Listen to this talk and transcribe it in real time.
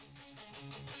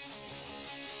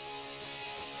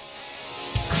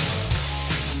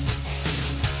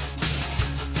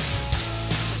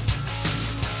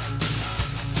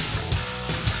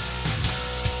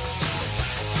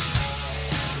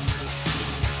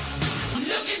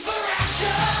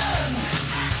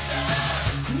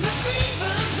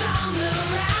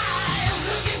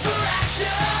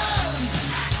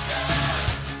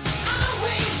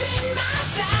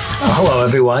Hello,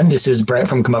 everyone. This is Brett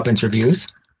from Comeuppance Reviews,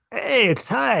 Hey, it's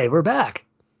Ty. We're back.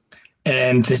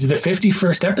 and this is the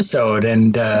 51st episode.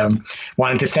 And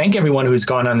wanted to thank everyone who's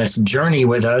gone on this journey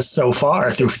with us so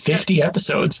far through 50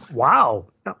 episodes. Wow.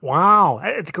 Wow.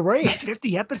 It's great.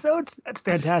 50 episodes? That's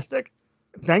fantastic.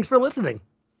 Thanks for listening.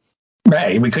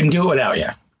 Right, we couldn't do it without you.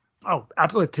 Oh,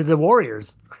 absolutely. To the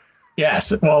Warriors.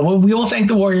 Yes. Well, we will thank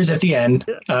the Warriors at the end,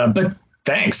 but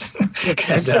thanks. Thanks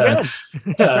 'Cause, again.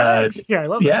 Thanks. Yeah, I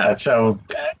love it. yeah, so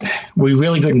we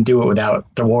really couldn't do it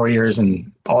without the Warriors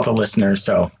and all the listeners.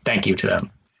 So thank you to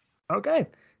them. Okay.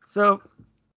 So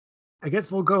I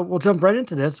guess we'll jump right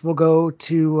into this. We'll go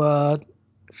to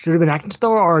should have been action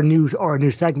star or a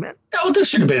new segment. Oh, this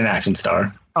should have been an action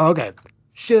star. Oh, okay.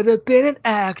 Should have been an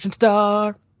action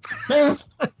star. Yeah.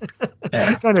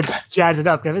 Trying to jazz it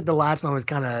up. I think the last one was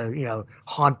kind of,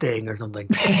 haunting or something.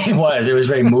 It was. It was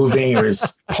very moving. It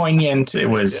was poignant. It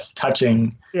was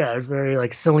touching. Yeah, it was very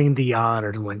like Celine Dion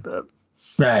or something like that.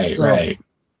 Right, So, right.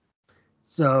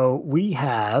 So we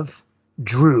have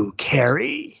Drew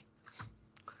Carey.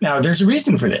 Now, there's a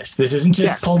reason for this. This isn't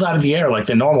just pulled out of the air like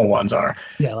the normal ones are.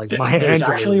 Yeah, like There's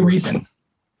actually a reason.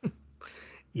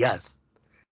 Yes.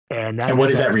 And what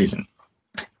is that reason?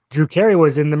 Drew Carey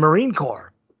was in the Marine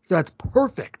Corps. So that's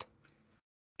perfect.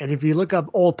 And if you look up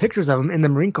old pictures of him in the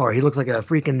Marine Corps, he looks like a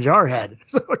freaking jarhead.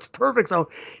 So it's perfect. So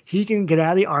he can get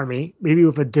out of the Army, maybe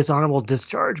with a dishonorable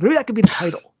discharge. Maybe that could be the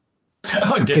title.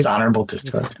 Oh, dishonorable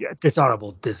discharge. Yeah,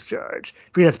 dishonorable discharge.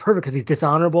 Because that's perfect because he's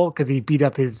dishonorable because he beat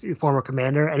up his former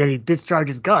commander and then he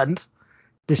discharges guns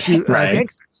to shoot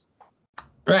gangsters.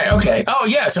 Right, okay. Oh,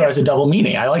 yeah, so as a double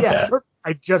meaning. I like that.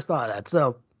 I just thought of that.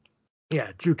 So,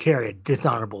 yeah, Drew Carey,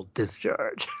 dishonorable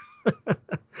discharge.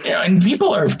 And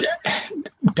people are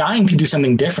dying to do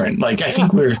something different. Like, I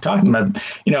think we were talking about,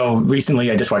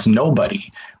 recently I just watched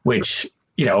Nobody, which,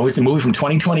 was a movie from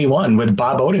 2021 with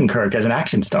Bob Odenkirk as an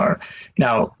action star.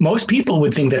 Now, most people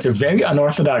would think that's a very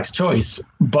unorthodox choice,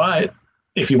 but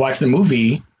if you watch the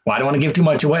movie, well, I don't want to give too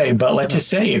much away, but let's just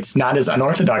say it's not as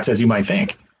unorthodox as you might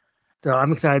think. So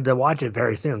I'm excited to watch it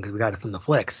very soon because we got it from the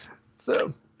flicks.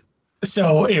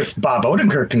 So if Bob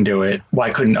Odenkirk can do it,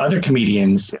 why couldn't other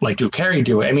comedians like Drew Carey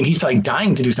do it? I mean, he's probably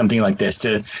dying to do something like this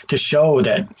to show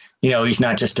that, he's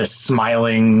not just a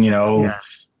smiling,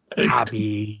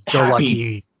 happy,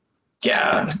 lucky.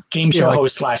 Yeah, game show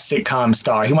host / sitcom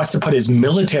star. He wants to put his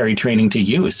military training to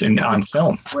use on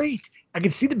film. Great. I can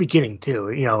see the beginning,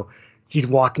 too. He's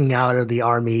walking out of the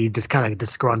Army just kind of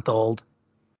disgruntled.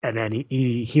 And then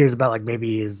he hears about like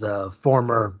maybe his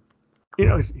former,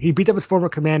 he beat up his former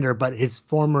commander, but his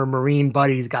former Marine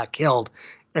buddies got killed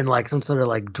in like some sort of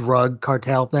like drug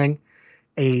cartel thing.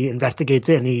 And he investigates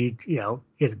it and he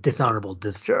has a dishonorable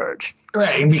discharge.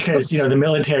 Right. Because, the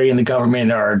military and the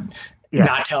government are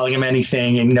not telling him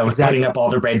anything and, putting up all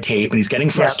the red tape and he's getting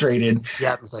frustrated.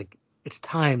 Yeah. It's like, it's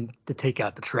time to take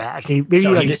out the trash. He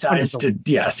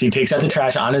decides he takes out the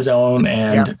trash on his own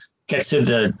and gets to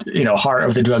the heart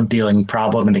of the drug dealing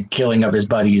problem and the killing of his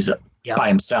buddies by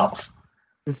himself.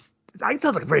 This sounds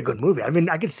like a very good movie. I mean,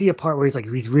 I could see a part where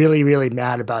he's really, really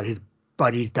mad about his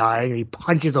buddies dying and he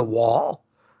punches a wall.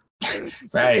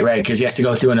 Right, because he has to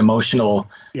go through an emotional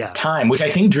time, which I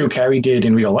think Drew Carey did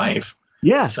in real life.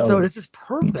 Yeah, so this is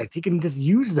perfect. He can just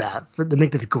use that to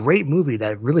make this great movie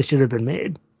that really should have been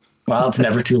made. Well, it's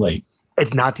never too late.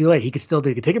 It's not too late. He could still do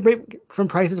it. He could take a break from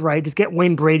Price is Right, just get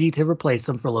Wayne Brady to replace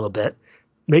him for a little bit,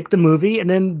 make the movie, and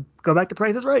then go back to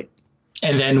Price is Right.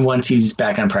 And then once he's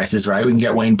back on Price is Right, we can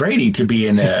get Wayne Brady to be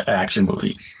in an action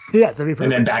movie. Yeah, that'd be perfect.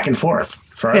 And then back and forth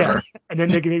forever. Yeah. And then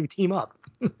they can maybe team up.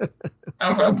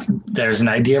 Well, there's an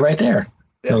idea right there.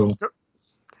 So,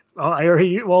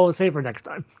 we'll save for next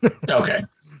time. Okay.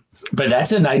 But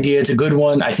that's an idea. It's a good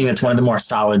one. I think it's one of the more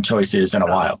solid choices in a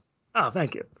while. Oh,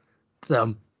 thank you.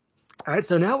 So, all right.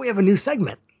 So now we have a new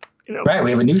segment. Right.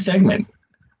 We have a new segment.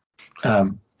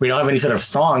 We don't have any sort of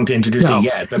song to introduce it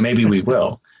yet, but maybe we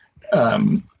will.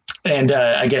 And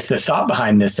I guess the thought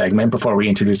behind this segment, before we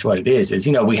introduce what it is,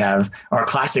 we have our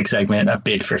classic segment, A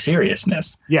Bid for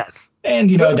Seriousness. Yes.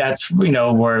 And, that's,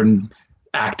 where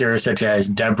actors such as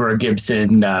Deborah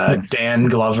Gibson, Dan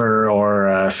Glover,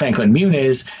 or Franklin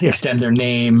Muniz extend their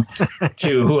name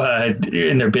to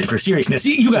in their bid for seriousness.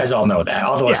 You guys all know that.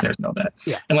 All the listeners know that.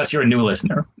 Yeah. Unless you're a new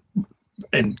listener.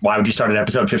 And why would you start at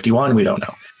episode 51? We don't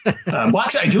know. Well,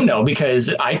 actually, I do know because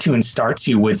iTunes starts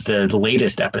you with the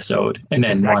latest episode and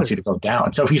then wants you to go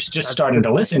down. So if you're just starting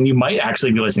to listen, you might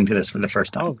actually be listening to this for the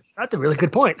first time. Oh, that's a really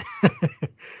good point.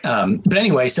 But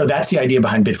anyway, so that's the idea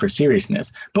behind Bid for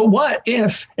Seriousness. But what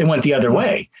if it went the other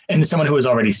way and someone who was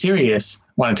already serious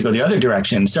wanted to go the other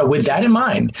direction. So with that in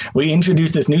mind, we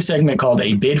introduced this new segment called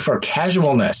A Bid for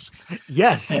Casualness.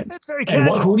 Yes, that's very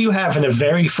casual. And who do you have for the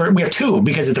very first? We have two,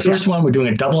 because it's the first one. We're doing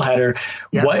a double header.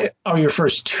 Yeah. What are your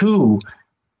first two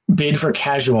Bid for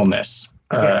Casualness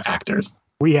actors?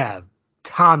 We have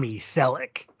Tommy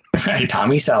Selleck. Right,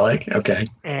 Tommy Selleck. Okay.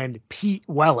 And Pete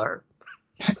Weller.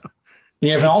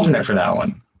 You have an alternate for that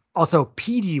one. Also,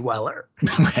 Petey Weller.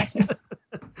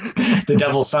 The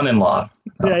devil's son-in-law.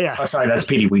 Yeah. Oh, sorry, that's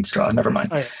Petey Wheatstraw. Never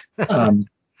mind. Oh, yeah.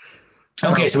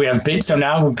 Okay, so we have bid. So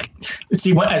now,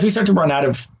 see, as we start to run out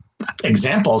of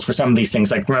examples for some of these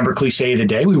things, like remember Cliche of the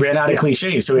Day? We ran out of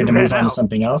cliches, so we had to move on to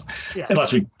something else. Yeah.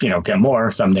 Unless we, get more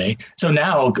someday. So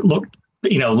now, look,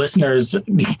 listeners,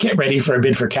 get ready for a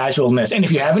bid for casualness. And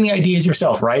if you have any ideas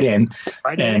yourself, write in.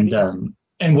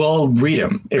 And we'll read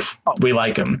them if we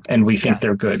like them and we think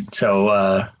they're good.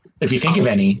 So if you think of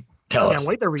any, tell us. Can't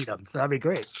wait to read them. So that'd be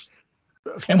great.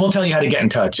 And we'll tell you how to get in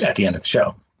touch at the end of the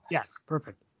show. Yes,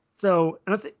 perfect. So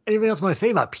anything else you want to say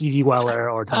about P.D.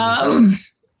 Weller or Tommy?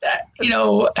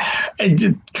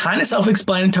 It's kind of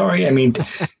self-explanatory. I mean,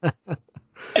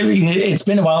 it's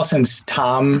been a while since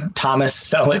Thomas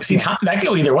Selleck. See, that could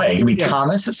go either way. It could be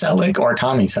Thomas Selleck or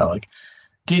Tommy Selleck.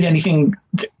 Did anything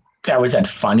that was that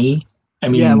funny? I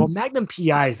mean, well, Magnum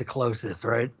P.I. is the closest,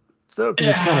 right? So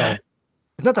it's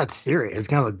not that serious. It's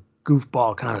kind of a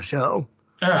goofball kind of show.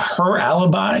 Her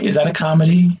Alibi, is that a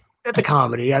comedy? It's a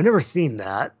comedy. I've never seen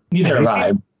that. Neither have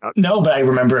I. No, but I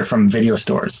remember it from video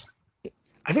stores.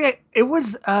 I think it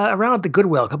was around at the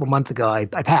Goodwill a couple months ago. I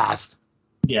passed.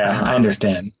 Yeah, I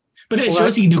understand. But it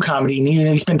shows he can do comedy.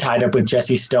 He's been tied up with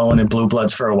Jesse Stone and Blue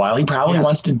Bloods for a while. He probably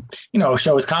wants to,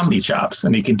 show his comedy chops,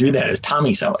 and he could do that as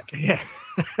Tommy Selleck. Yeah.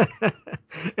 And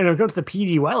when it comes to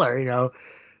P.D. Weller,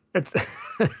 it's.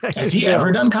 Has he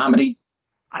ever done comedy?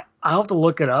 I'll have to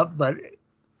look it up, but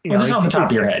just off the top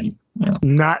of your head.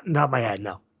 Not my head,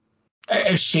 no.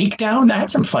 A Shakedown? That had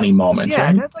some funny moments.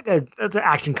 Yeah, right? that's an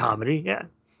action comedy. Yeah.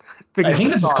 I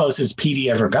think that's as close as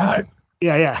PD ever got.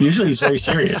 Yeah. Usually he's very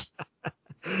serious.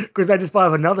 Because I just thought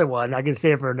of another one. I can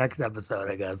save it for next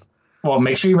episode, I guess. Well,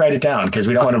 make sure you write it down because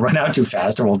we don't want to run out too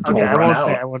fast or we'll run out.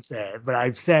 I won't say it, but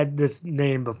I've said this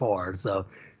name before, so.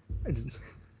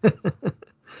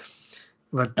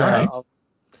 But right.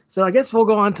 So I guess we'll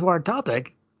go on to our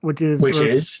topic, which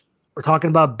is we're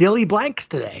talking about Billy Blanks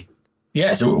today.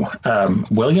 Yes,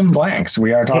 William Blanks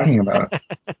we are talking about.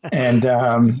 And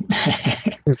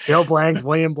Bill Blanks,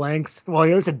 William Blanks. Well,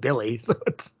 he said Billy, so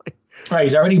it's like... Right,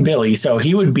 he's already Billy, so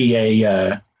he would be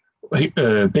a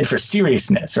bid for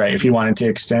seriousness, right? If he wanted to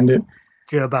extend it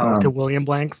to William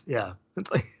Blanks, yeah,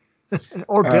 it's like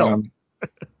or Bill.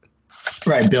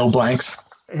 Right, Bill Blanks.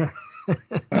 Yeah.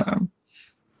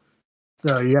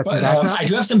 So you have some background? I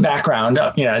do have some background.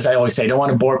 As I always say, don't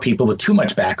want to bore people with too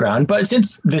much background. But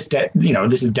since this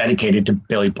is dedicated to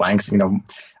Billy Blanks,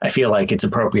 I feel like it's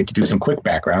appropriate to do some quick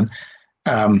background.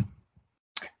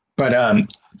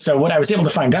 So what I was able to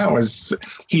find out was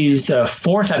he's the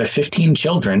fourth out of 15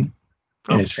 children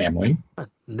in his family. I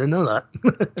didn't know that.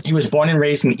 He was born and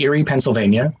raised in Erie,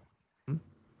 Pennsylvania.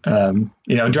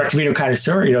 Direct-to-video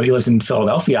connoisseur, he lives in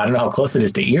Philadelphia. I don't know how close it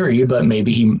is to Erie, but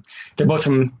maybe they're both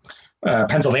from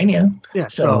Pennsylvania. Yeah,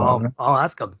 so I'll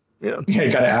ask him. Yeah, you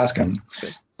got to ask him.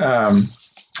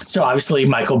 So obviously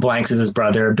Michael Blanks is his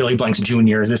brother. Billy Blanks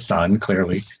Jr. is his son,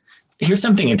 clearly. Here's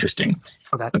something interesting.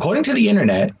 Okay. According to the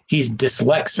internet, he's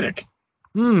dyslexic.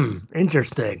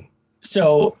 Interesting.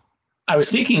 So I was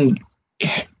thinking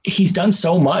he's done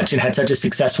so much and had such a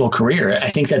successful career. I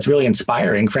think that's really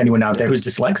inspiring for anyone out there who's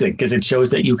dyslexic because it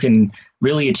shows that you can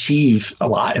really achieve a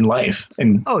lot in life.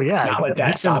 And not let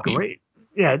that stop you.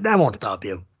 Yeah, that won't stop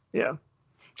you. Yeah.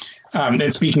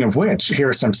 And speaking of which, here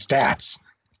are some stats.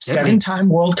 7-time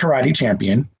world karate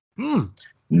champion.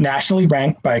 Nationally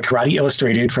ranked by Karate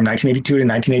Illustrated from 1982 to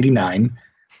 1989.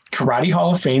 Karate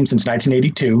Hall of Fame since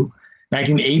 1982.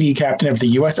 1980 captain of the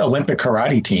U.S. Olympic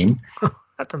karate team.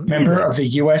 That's amazing. Member of the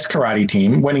U.S. karate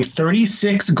team, winning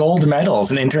 36 gold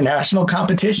medals in international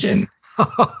competition.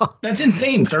 That's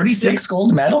insane. 36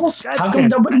 gold medals? How come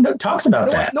nobody talks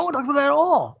about that? No one talks about that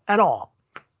at all.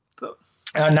 So.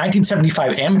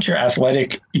 1975 Amateur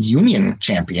Athletic Union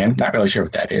champion. Not really sure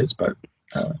what that is, but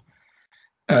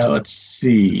let's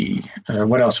see.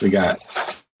 What else we got?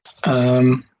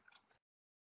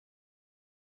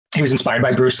 He was inspired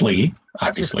by Bruce Lee,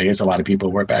 obviously, as a lot of people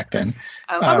were back then.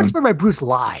 I'm inspired by Bruce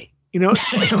Lee.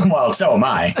 Well, so am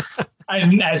I.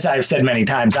 As I've said many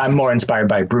times, I'm more inspired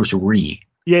by Bruce Lee.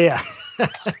 Yeah.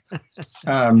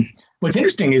 What's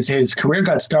interesting is his career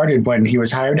got started when he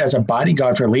was hired as a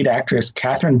bodyguard for lead actress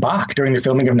Catherine Bach during the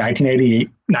filming of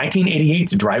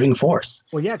 1988's Driving Force.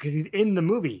 Well, yeah, because he's in the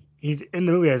movie. He's in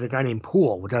the movie as a guy named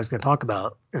Poole, which I was going to talk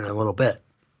about in a little bit.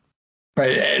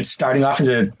 But it's starting off as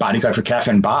a bodyguard for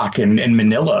Catherine Bach in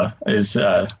Manila is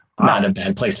not a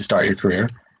bad place to start your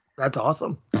career. That's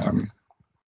awesome.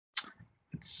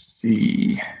 Let's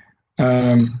see.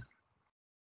 He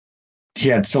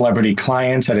had celebrity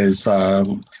clients at his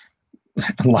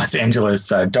Los Angeles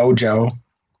dojo,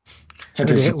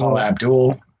 such as Paula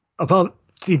Abdul.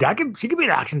 She could be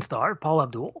an action star, Paula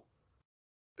Abdul.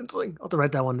 I'll have to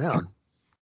write that one down.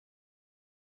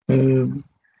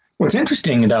 What's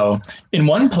interesting, though, in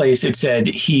one place it said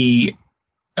he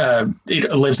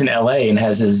lives in LA and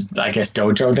has his, I guess,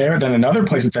 dojo there. Then another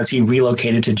place it says he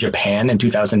relocated to Japan in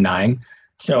 2009.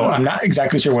 So I'm not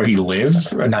exactly sure where he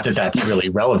lives. Not that that's really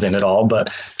relevant at all,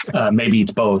 but maybe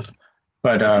it's both.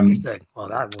 But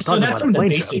so that's some of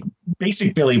the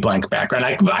basic Billy Blank background.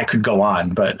 I could go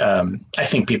on, but I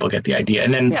think people get the idea.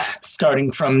 And then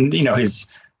starting from his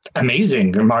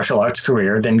amazing martial arts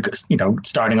career, then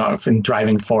starting off in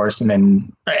Driving Force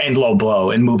and Low Blow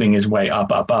and moving his way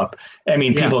up. I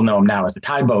mean, people know him now as the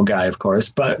Taibo guy, of course,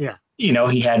 but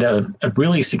he had a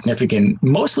really significant,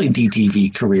 mostly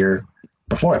DTV career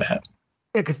before that.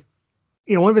 Yeah, because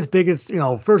one of his biggest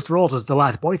first roles was The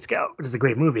Last Boy Scout, which is a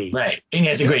great movie. Right, and he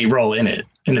has a great role in it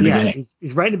in the beginning.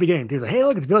 He's right in the beginning. He's like, hey,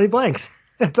 look, it's Billy Blanks.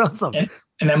 That's awesome.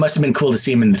 And that must have been cool to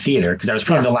see him in the theater, because that was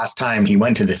probably the last time he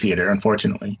went to the theater,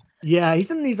 unfortunately. Yeah,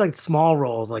 he's in these like small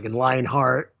roles, like in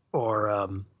Lionheart or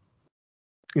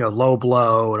Low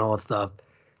Blow and all that stuff.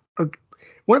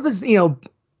 One of his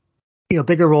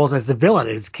bigger roles as the villain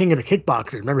is King of the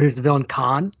Kickboxers. Remember, who's the villain,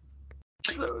 Khan?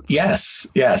 Yes,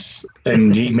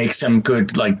 and he makes some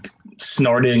good like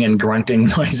snorting and grunting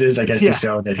noises, I guess, to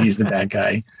show that he's the bad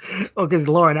guy. Well, because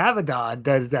Lauren Avedon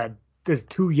does that. There's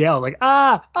two yell like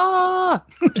ah.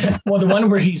 Well, the one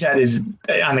where he's on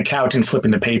the couch and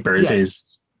flipping the papers is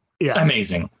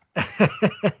amazing.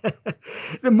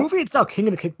 The movie itself, King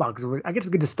of the Kickboxers, I guess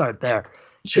we could just start there.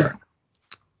 Sure.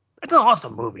 It's an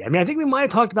awesome movie. I mean, I think we might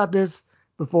have talked about this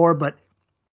before, but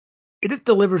it just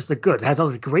delivers the goods. It has all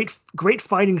this great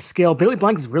fighting skill. Billy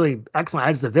Blanks is really excellent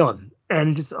as the villain,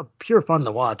 and just a pure fun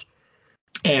to watch.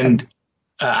 And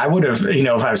I would have,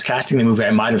 if I was casting the movie,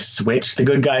 I might have switched the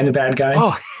good guy and the bad guy.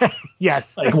 Oh,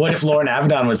 yes. Like, what if Lauren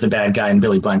Avedon was the bad guy and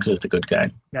Billy Blanks was the good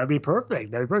guy? That'd be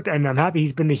perfect. And I'm happy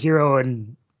he's been the hero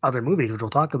in other movies, which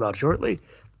we'll talk about shortly.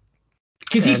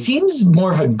 Because he seems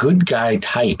more of a good guy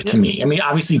type to me. I mean,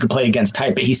 obviously you could play against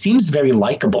type, but he seems very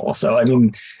likable. So, I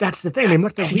mean, that's the thing. They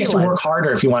must have he has to work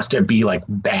harder if he wants to be like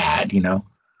bad,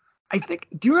 I think.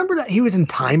 Do you remember that he was in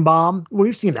Time Bomb? Well,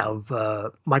 you've seen that with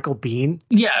Michael Biehn.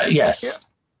 Yeah. Yes. Yeah.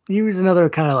 He was another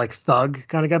kind of like thug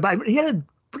kind of guy, but he had a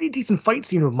pretty decent fight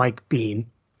scene with Mike Biehn.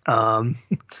 And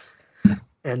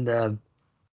that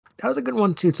was a good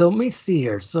one too. So let me see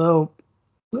here. So,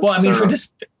 well,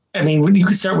 I mean, you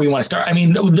can start where you want to start. I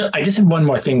mean, I just had one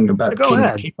more thing about King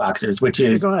of Kickboxers, which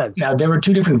is now there were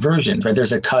two different versions, right?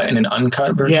 There's a cut and an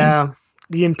uncut version. Yeah,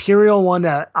 the Imperial one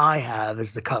that I have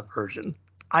is the cut version.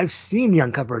 I've seen the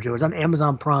uncut version. It was on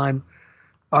Amazon Prime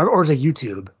or is it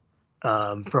YouTube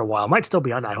for a while. It might still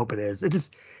be on. I hope it is.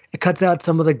 It cuts out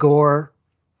some of the gore,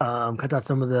 cuts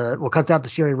out the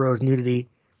Sherry Rose nudity.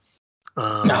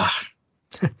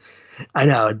 I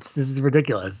know this is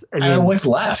ridiculous. I mean, what's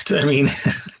left? I mean,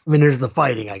 there's the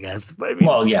fighting, I guess. But,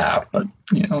 well, yeah, but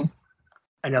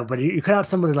I know, but you cut out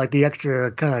some of the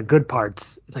extra kind of good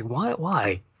parts. It's like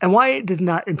why? And why does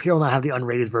not Imperial not have the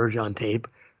unrated version on tape?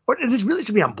 Or this really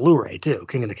should be on Blu-ray too.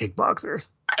 King of the Kickboxers.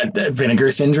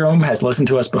 Vinegar Syndrome has listened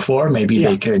to us before. Maybe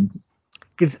they could.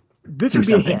 Because this would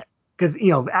be a hit. Because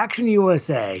Action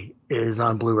USA is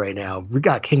on Blu-ray now. We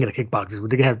got King of the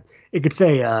Kickboxers. It could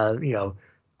say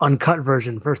uncut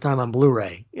version, first time on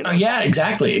Blu-ray. Oh yeah,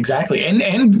 exactly.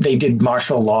 And they did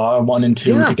Martial Law 1 and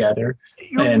 2 together.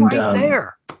 You're right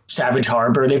there. Savage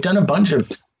Harbor. They've done a bunch of.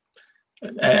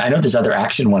 I know there's other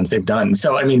action ones they've done.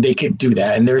 So I mean, they could do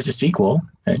that. And there's a sequel.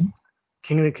 Right?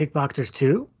 King of the Kickboxers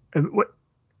 2.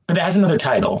 But it has another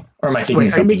title. Or am I thinking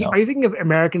something else? Are you thinking of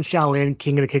American Shaolin,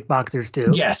 King of the Kickboxers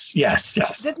 2? Yes.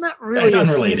 That's not really. It's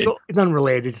unrelated. It's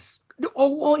unrelated.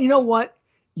 Oh well, you know what?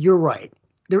 You're right.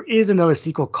 There is another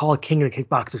sequel called King of the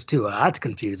Kickboxers 2. That's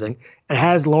confusing. It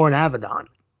has Lauren Avedon.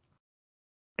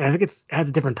 And I think it has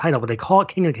a different title, but they call it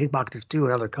King of the Kickboxers 2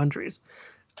 in other countries.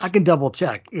 I can double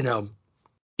check,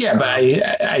 Yeah,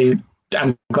 but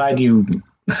I'm glad you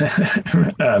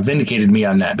vindicated me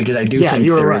on that, because I do think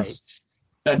there is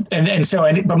But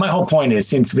my whole point is,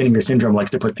 since Vinegar Syndrome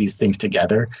likes to put these things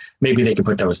together, maybe they could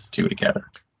put those two together.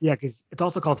 Yeah, because it's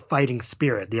also called Fighting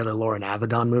Spirit, the other Lauren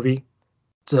Avedon movie.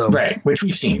 So, Right, which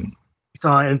we've seen.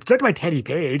 and it's directed by Teddy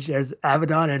Page as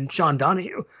Avedon and Sean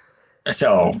Donahue.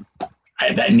 So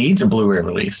that needs a Blu-ray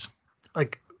release.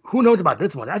 Like, who knows about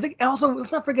this one? I think also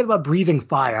let's not forget about Breathing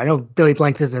Fire. I know Billy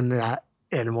Blanks is in that,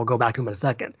 and we'll go back to him in a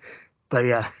second. But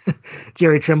yeah,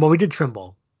 Jerry Trimble. We did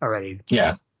Trimble already.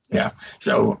 Yeah, yeah.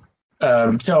 So I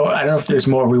don't know if there's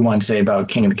more we want to say about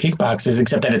King of the Kickboxers,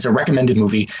 except that it's a recommended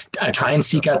movie. Try and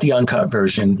seek out the uncut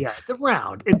version. Yeah, it's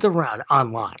around. It's around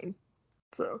online.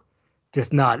 So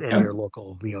just not in your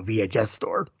local, VHS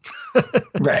store.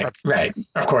 Right.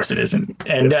 Of course it isn't.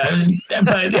 And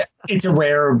but it's a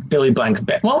rare Billy Blank's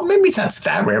well, maybe it's not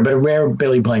that rare, but a rare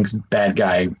Billy Blank's bad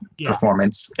guy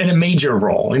performance in a major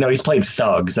role. He's played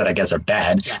thugs that I guess are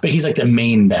bad, but he's like the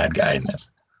main bad guy in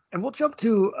this. And we'll jump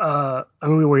to a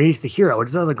movie where he's the hero, which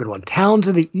is another good one, Towns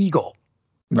of the Eagle.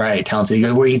 Right, Towns of the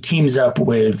Eagle, where he teams up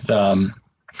with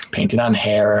painted on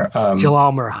hair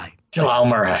Jalal Murray. Jalal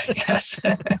Murray, yes.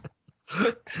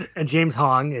 And James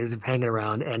Hong is hanging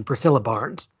around, and Priscilla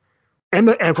Barnes, and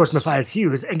of course Matthias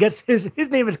Hughes, and guess his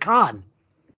name is Khan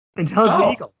in Towns of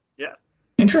the Eagle. Yeah,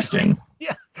 interesting.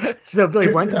 Yeah, so Billy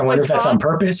Blanks. I wonder if that's on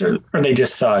purpose, or they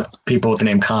just thought people with the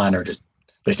name Khan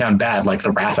they sound bad, like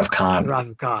the Wrath of Khan. The Wrath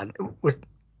of Khan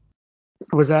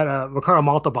was that Ricardo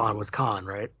Montalban was Khan,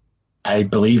 right? I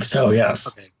believe so. Yes.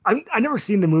 Okay. I never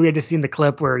seen the movie. I just seen the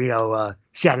clip where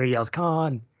Shatner yells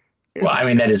Khan. Well, I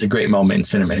mean, that is a great moment in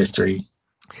cinema history.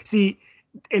 See,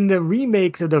 in the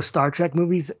remakes of those Star Trek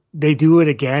movies, they do it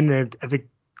again.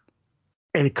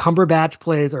 And Cumberbatch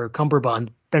plays, or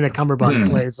Benedict Cumberbatch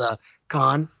plays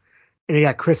Khan. And you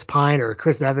got Chris Pine or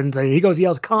Chris Evans, and he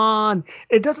yells Khan.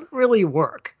 It doesn't really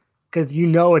work because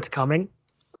it's coming.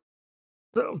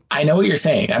 So I know what you're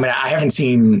saying. I mean, I haven't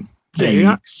seen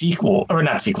the sequel, or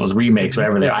not sequels, remakes,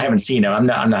 whatever they are. I haven't seen them.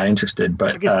 I'm not interested.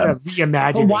 But I guess the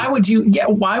reimagining. But why would you? Yeah,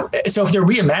 why? So if they're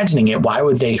reimagining it, why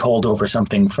would they hold over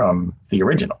something from the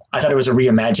original? I thought it was a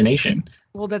reimagination.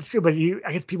 Well, that's true, but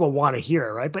I guess people want to hear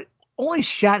it, right? But only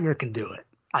Shatner can do it.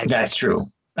 That's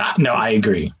true. No, I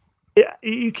agree. Yeah,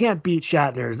 you can't beat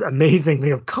Shatner's amazing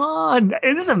thing of Khan.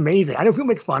 It is amazing. I know people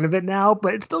make fun of it now,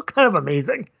 but it's still kind of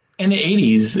amazing. In the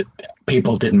 80s,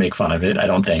 people didn't make fun of it, I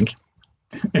don't think.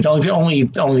 It's only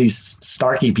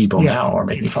snarky people now are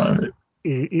making fun of it.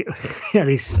 Yeah,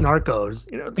 these snarkos.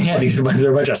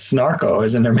 They're a bunch of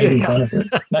snarkos, and they're making fun of it.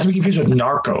 Not to be confused with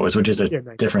narcos, which is a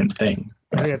different thing.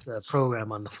 I think it's a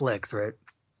program on the Flicks, right?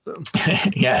 So.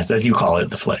 Yes, as you call it,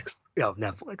 the Flicks. Yeah,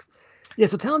 Netflix. Yeah,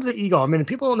 so Towns of the Eagle. I mean,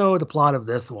 people don't know the plot of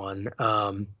this one.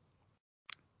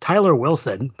 Tyler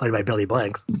Wilson, played by Billy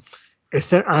Blanks, is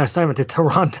sent on assignment to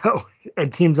Toronto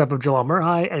and teams up with Jalal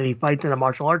Murray, and he fights in a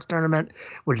martial arts tournament,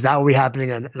 which that will be happening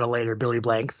in a later Billy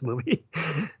Blanks movie.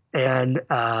 And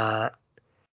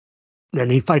then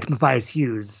he fights Matthias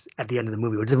Hughes at the end of the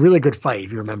movie, which is a really good fight,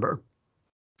 if you remember.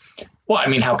 Well, I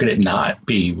mean, how could it not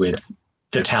be with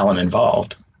the talent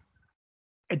involved?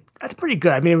 That's pretty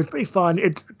good. I mean, it was pretty fun.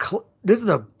 This is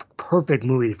a perfect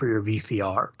movie for your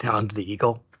VCR, Towns of the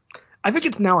Eagle. I think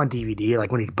it's now on DVD,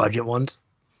 like one of these budget ones.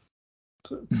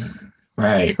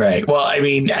 Right. Well, I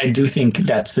mean, I do think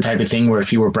that's the type of thing where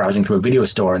if you were browsing through a video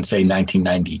store in, say,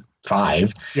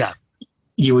 1995,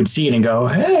 you would see it and go,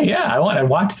 hey, yeah, I want to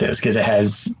watch this because it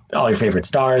has all your favorite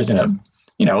stars and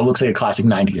it looks like a classic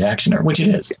 90s actioner, which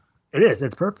it is. It is.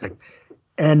 It's perfect.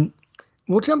 And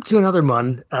we'll jump to another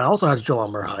one. Also has Jalal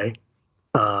Murray,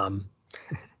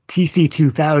 TC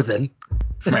 2000.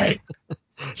 Right.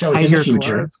 So it's in the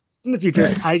future. Claws. In the future,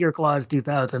 right. Tiger Claws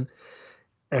 2000.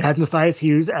 It has Matthias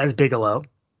Hughes as Bigelow.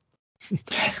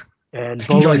 And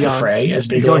he joins the fray as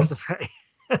Bigelow. He joins the fray.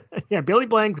 Yeah, Billy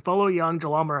Blanks, Bolo Young,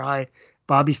 Jalal Murray,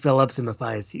 Bobby Phillips, and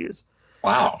Matthias Hughes.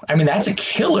 Wow. I mean, that's a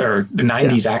killer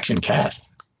 90s action cast.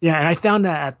 Yeah, and I found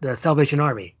that at the Salvation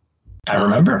Army. I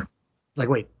remember. It's like,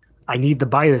 wait, I need to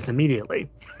buy this immediately.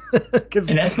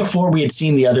 And that's before we had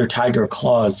seen the other Tiger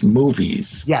Claws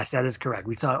movies. Yes, that is correct.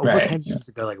 We saw it over 10 years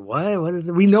ago. Like, what? What is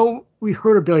it? We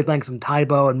heard of Billy Blanks from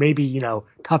Tybo and maybe,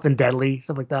 Tough and Deadly,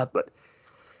 stuff like that. But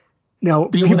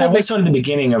that was sort of the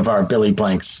beginning of our Billy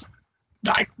Blanks,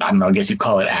 I don't know, I guess you'd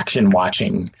call it action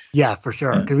watching. Yeah, for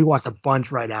sure. Because we watched a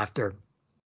bunch right after.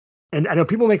 And I know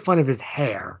people make fun of his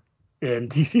hair in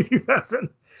TC 2000.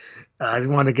 I just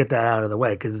wanted to get that out of the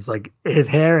way because it's like his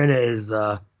hair and it is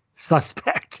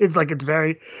suspect. It's like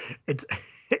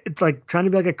it's like trying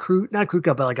to be like not crew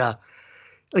cut, but like a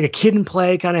kid in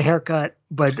play kind of haircut.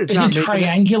 But it's not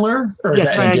triangular, or is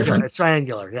that different? It's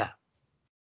triangular, yeah.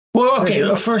 Well,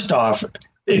 okay. First off,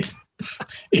 it's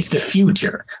It's the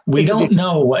future. We don't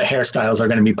know what hairstyles are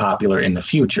going to be popular in the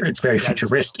future. It's very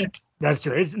futuristic. That's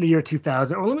true. It's in the year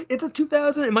 2000. Or it's a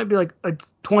 2000. It might be like a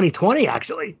 2020,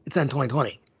 actually. It's in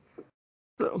 2020.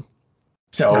 So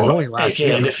only last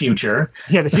year. The future.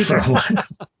 Yeah, the future.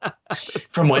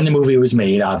 From when the movie was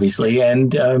made, obviously.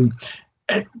 And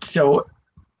so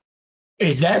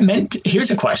is that meant –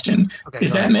 here's a question. Okay,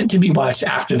 is that meant to be watched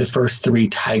after the first 3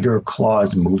 Tiger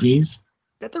Claws movies?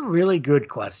 That's a really good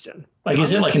question. Like,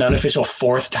 is it like an unofficial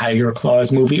 4th Tiger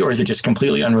Claws movie, or is it just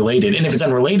completely unrelated? And if it's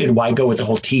unrelated, why go with the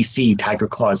whole TC Tiger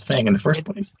Claws thing in the first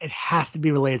place? It has to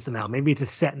be related somehow. Maybe it's a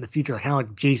set in the future, like how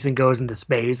like Jason goes into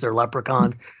space or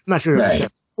Leprechaun. I'm not sure.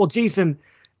 Right. Well, Jason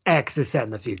X is set in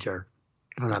the future,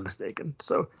 if I'm not mistaken.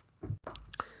 So,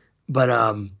 but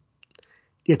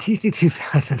yeah, TC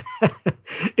 2000. I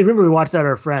remember we watched that at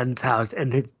our friend's house,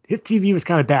 and his TV was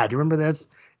kind of bad. Do you remember this?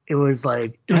 It was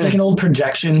like an old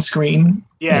projection screen.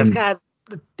 Yeah, it's kind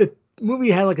of the movie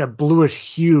had like a bluish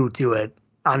hue to it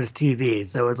on his TV,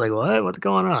 so it's like what's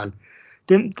going on?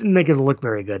 Didn't make it look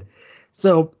very good.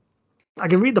 So I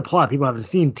can read the plot. People haven't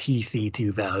seen TC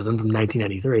 2000 from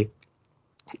 1993.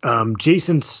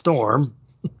 Jason Storm.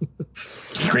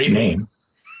 Great name.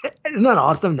 Isn't that an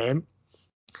awesome name?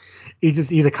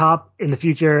 He's a cop in the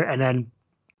future, and then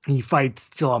he fights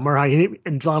Jalal Murray,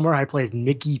 and Jalal Murray plays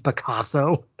Nicky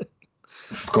Picasso.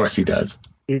 Of course he does.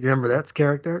 You remember that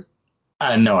character?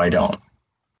 No, I don't.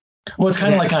 Well, it's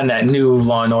kind of like on that new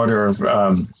Law and Order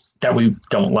that we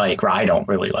don't like, or I don't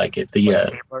really like it. I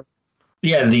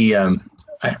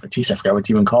forgot what's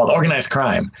even called. Organized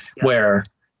Crime, where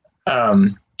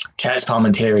Chaz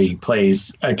Palminteri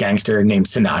plays a gangster named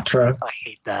Sinatra. I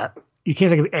hate that. You can't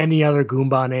think of any other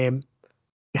Goomba name.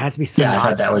 It has to be Sinatra. Yeah, I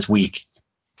thought that was weak.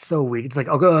 So weak. It's like,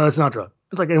 Sinatra.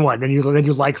 It's like, and what? Then you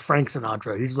like Frank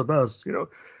Sinatra. He's the best,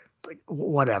 It's like,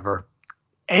 whatever.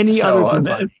 Any other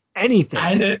Goomba,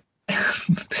 anything.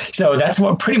 So that's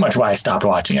pretty much why I stopped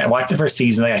watching it. I watched the first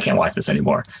season. Like, I can't watch this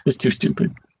anymore. It's too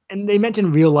stupid. And they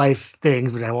mention real life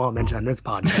things, which I won't mention on this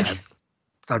podcast.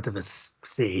 Starts with a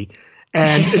C.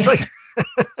 And it's like,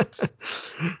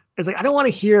 I don't want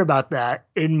to hear about that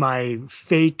in my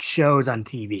fake shows on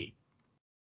TV.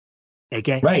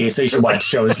 Okay. Right. So you should watch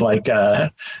shows like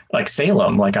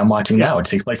Salem, like I'm watching now. It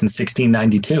takes place in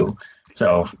 1692.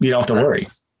 So you don't have to worry.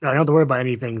 No, I don't have to worry about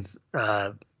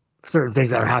certain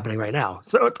things that are happening right now.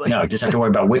 So it's like, no, you just have to worry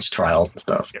about witch trials and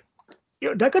stuff.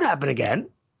 That could happen again.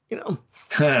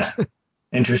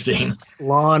 Interesting.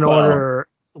 Law and Order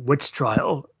witch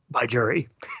trial by jury.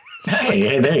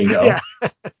 Hey, there you go. Yeah.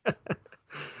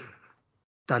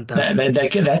 Dun, dun.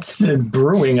 That's the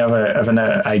brewing of an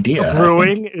idea.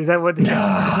 Brewing? Is that what? No,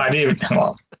 I didn't.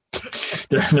 Well,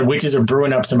 the witches are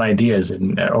brewing up some ideas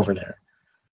over there.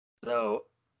 So,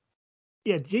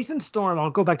 yeah, Jason Storm. I'll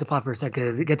go back to plot for a second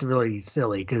because it gets really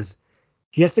silly because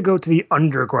he has to go to the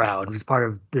underground, which is part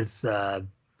of this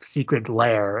secret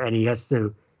lair, and he has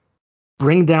to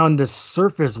bring down the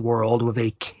surface world with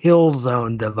a kill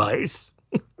zone device,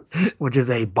 which is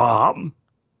a bomb.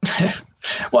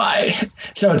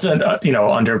 So it's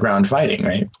underground fighting,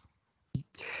 right?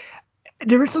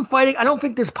 There is some fighting. I don't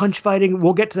think there's punch fighting.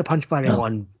 We'll get to the punch fighting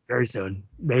one very soon.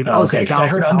 Maybe. Okay, because I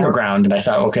heard underground and I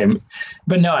thought, okay,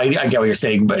 but no, I get what you're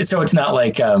saying. But so it's not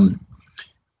like a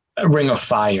Ring of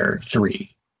Fire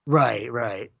 3.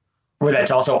 Right. Where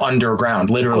that's also underground,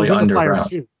 literally underground.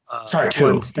 Fire 2. Sorry,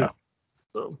 2. Yeah.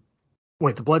 So,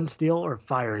 wait, the Blood and Steel or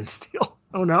Fire and Steel?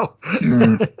 Oh no.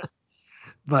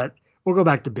 But we'll go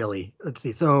back to Billy. Let's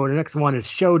see. So the next one is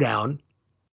Showdown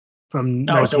from.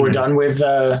 Oh, so we're done with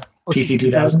TC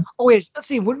 2000? Oh wait, let's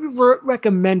see. What we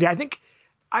recommended? I think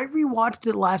I rewatched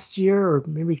it last year or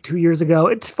maybe 2 years ago.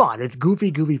 It's fun. It's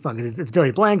goofy fun. It's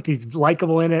Billy Blanks. He's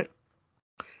likable in it,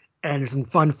 and there's some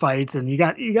fun fights. And you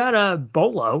got a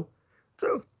Bolo.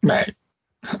 So right.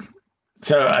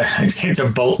 So I say it's a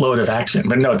boatload of action,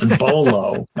 but no, it's a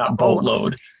bolo, not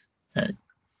boatload. Right.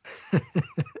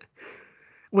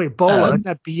 Wait, Bolo, isn't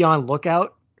that Beyond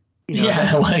Lookout?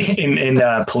 Like in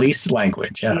police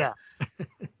language. Yeah.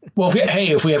 Well,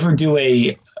 if we ever do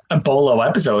a Bolo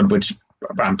episode, which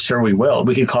I'm sure we will,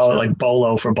 we could call it like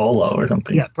Bolo for Bolo or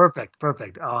something. Yeah, perfect.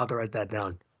 I'll have to write that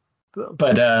down. So.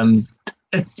 But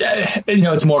it's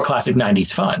it's more classic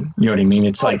 90s fun. You know what I mean?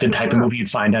 It's like the type of movie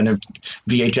you'd find on a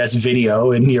VHS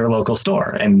video in your local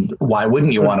store. And why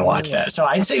wouldn't you want to watch that? So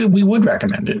I'd say we would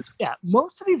recommend it. Yeah,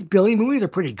 most of these Billy movies are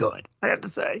pretty good, I have to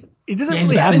say. It doesn't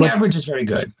his batting average is very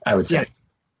good, I would say. Yeah.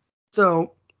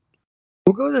 So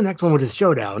we'll go to the next one, which is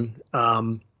Showdown.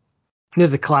 This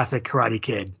is a classic Karate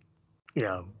Kid,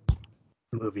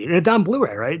 movie. And it's on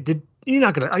Blu-ray, right? Are you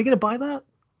gonna buy that?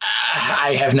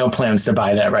 I have no plans to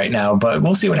buy that right now, but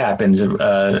we'll see what happens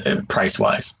price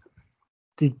wise.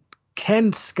 The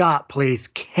Ken Scott plays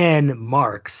Ken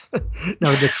Marks.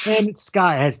 No, the Ken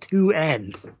Scott has two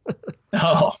N's.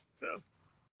 Oh,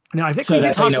 No, I think so we did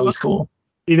that's how talk you know about, he's cool.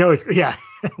 you know, it's, yeah.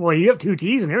 Well, you have two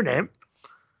T's in your name.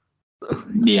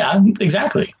 Yeah,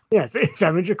 exactly. Yeah,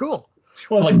 that means you're cool.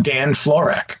 Well, like Dan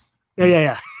Florek.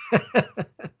 Yeah.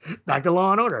 Back to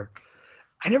Law and Order.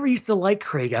 I never used to like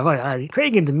Craig. I thought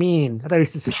Cragen's mean. I thought he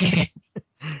used to say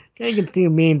Cragen's too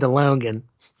mean to Logan.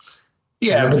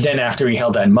 Yeah, but then after he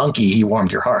held that monkey, he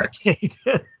warmed your heart.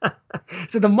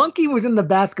 So the monkey was in the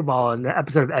basketball in the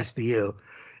episode of SVU,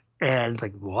 and it's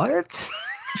like, what?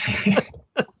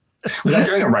 Was that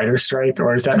during a writer's strike,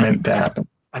 or is that meant to happen?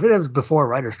 I think that was before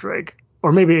writer strike,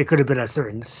 or maybe it could have been a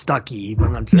certain Stucky. But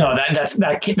I'm not sure. No, that's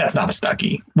not a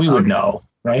Stucky. We would know,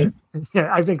 right?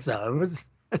 Yeah, I think so. It was.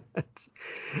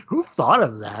 Who thought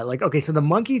of that? Like, okay, so the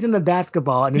monkey's in the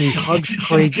basketball, and then he hugs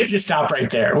Craig. Just stop right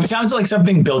there. Which sounds like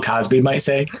something Bill Cosby might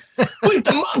say. With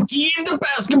the monkey in the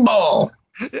basketball.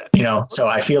 So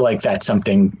I feel like that's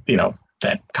something,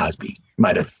 that Cosby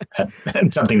might have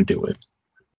had something to do with.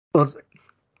 Well,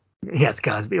 yes,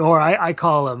 Cosby, or I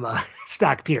call him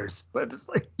Stack Pierce, but it's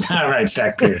like. All right,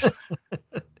 Stack Pierce.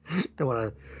 Don't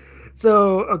want to.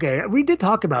 So okay, we did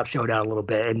talk about Showdown a little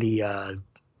bit in the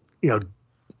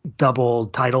double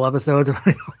title episodes,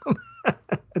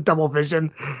 double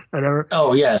vision, whatever.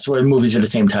 Oh yes, where movies are the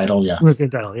same title. Yeah, the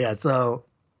same title. Yeah. So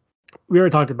we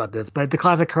already talked about this, but the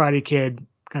classic Karate Kid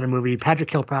kind of movie. Patrick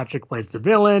Kilpatrick plays the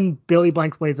villain. Billy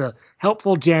Blanks plays a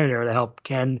helpful janitor to help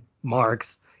Ken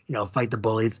Marks, fight the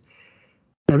bullies.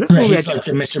 Now, this movie, he's like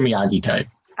the Mr. Miyagi type.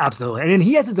 Absolutely, and then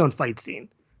he has his own fight scene.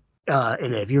 In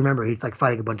it, if you remember, he's like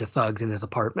fighting a bunch of thugs in his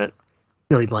apartment.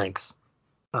 Billy Blanks.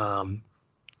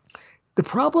 The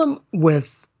problem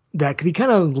with that, because he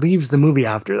kind of leaves the movie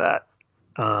after that,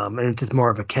 and it's just more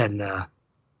of a Ken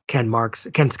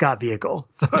Scott vehicle.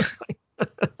 So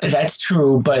That's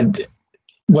true, but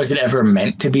was it ever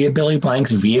meant to be a Billy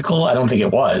Blanks vehicle? I don't think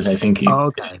it was. I think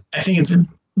okay. I think it's a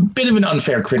bit of an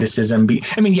unfair criticism.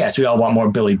 I mean, yes, we all want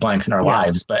more Billy Blanks in our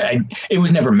lives, but it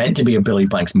was never meant to be a Billy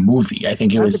Blanks movie. I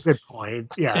think That's a good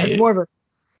point. Yeah, it's more of a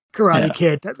Karate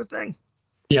Kid type of thing.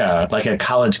 Yeah, like a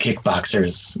college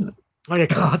kickboxers.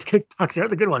 Like a college kickboxer.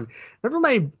 That's a good one.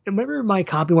 Remember my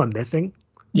copy went missing?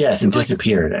 Yes, it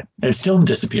disappeared. It still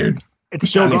disappeared. It's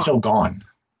still gone.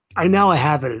 I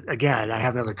have it again. I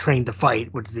have another Train to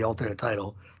Fight, which is the alternate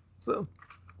title. So,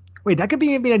 wait, that could be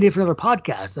maybe an idea for another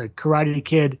podcast, like Karate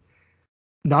Kid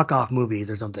knockoff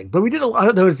movies or something. But we did a lot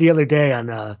of those the other day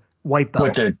on White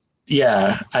Belt.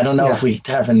 I don't know if we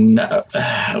haven't.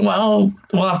 Well,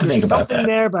 we'll have to think about that. Something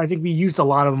there, but I think we used a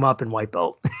lot of them up in White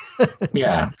Belt.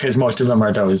 Yeah, because most of them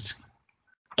are those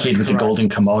kid with the golden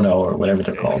kimono or whatever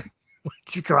they're called.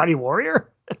 Karate Warrior?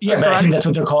 Yeah, but I think that's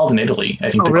what they're called in Italy. I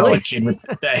think call it kid with.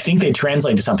 I think they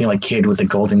translate to something like kid with the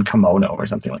golden kimono or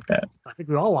something like that. I think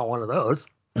we all want one of those.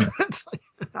 Yeah.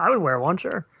 I would wear one,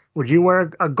 sure. Would you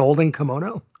wear a golden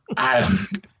kimono?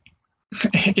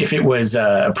 If it was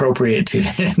appropriate to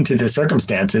the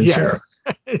circumstances, yes. Sure.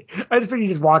 I just think you're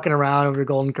just walking around with a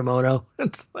golden kimono.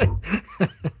 It's like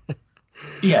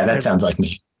yeah, that sounds like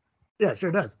me. Yeah, it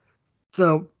sure does.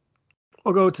 So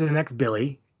we'll go to the next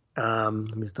Billy. Let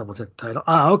me just double check the title.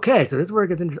 Okay, so this is where it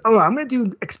gets interesting. Oh, I'm going to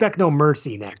do Expect No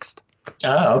Mercy next.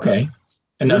 Oh, okay.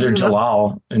 Another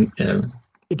Jalal.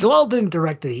 Jalal didn't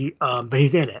direct it, but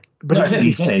he's in it. But no, I said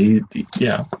he's in it.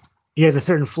 Yeah. He has a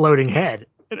certain floating head.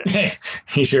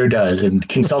 He sure does. And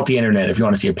consult the internet if you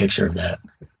want to see a picture of that.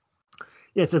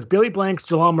 Yeah, so it's Billy Blanks,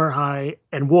 Jalal Murhai,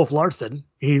 and Wolf Larson.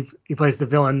 He plays the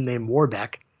villain named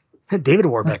Warbeck. David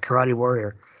Warbeck, Karate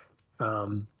Warrior.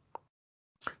 Do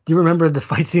you remember the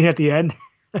fight scene at the end?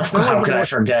 How could I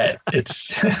forget?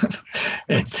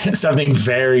 It's something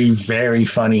very, very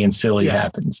funny and silly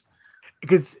happens.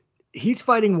 Because he's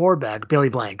fighting Warbeck, Billy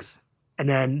Blanks, and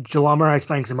then Jalal Murhai's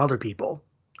fighting some other people.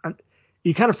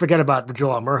 You kind of forget about the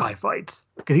Jalal Murhai fights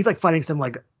because he's like fighting some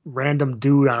like random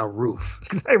dude on a roof.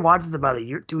 Because I watched this about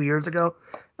 2 years ago,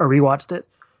 or rewatched it,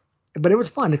 but it was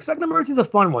fun. Expect No Mercy is a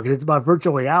fun one because it's about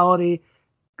virtual reality.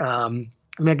 I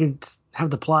can have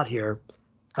the plot here.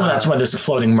 Well, that's why there's a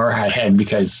floating Murhai head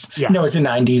because it's the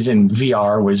 90s and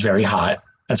VR was very hot,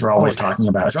 as we're always talking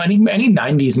about. So any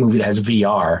 90s movie that has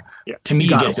VR, to me,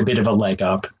 gets a bit of a leg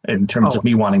up in terms of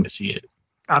me wanting to see it.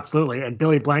 Absolutely. And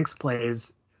Billy Blanks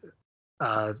plays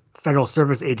Federal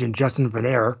Service Agent Justin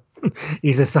Veneer.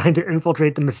 He's assigned to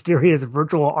infiltrate the mysterious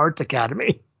Virtual Arts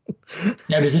Academy.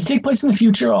 Now, does this take place in the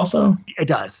future also? It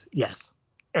does, yes.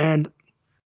 And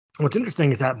what's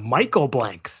interesting is that Michael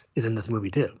Blanks is in this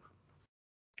movie too.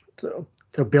 So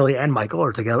So Billy and Michael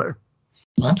are together.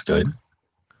 That's good.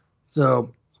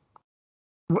 So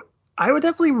I would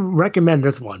definitely recommend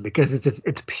this one because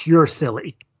it's pure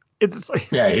silly. It's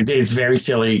like, Yeah, it's very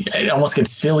silly. It almost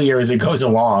gets sillier as it goes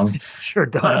along. it sure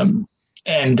does.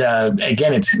 And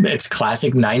again, it's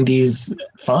classic '90s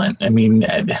fun. I mean,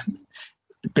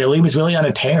 Billy was really on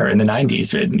a tear in the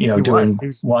 '90s, doing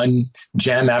one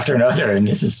gem after another, and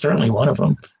this is certainly one of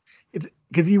them. It's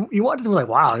because you watch this and like,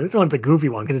 wow, this one's a goofy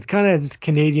one because it's kind of this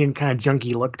Canadian kind of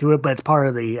junky look to it, but it's part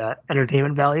of the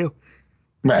entertainment value.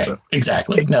 Right,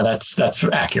 exactly. No, that's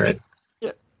accurate.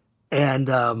 Yeah. And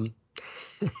I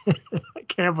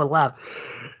can't have a laugh.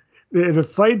 The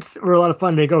fights were a lot of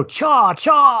fun. They go cha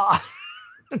cha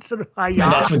instead of hi-ya.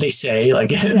 And that's what they say,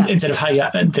 like instead of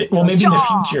hi-ya. Well, maybe in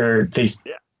the future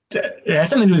it has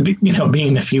something to do with being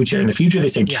in the future. In the future, they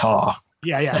say chaw.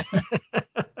 Yeah.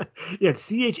 Yeah, it's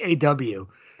CHAW.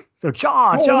 So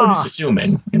cha cha. We're just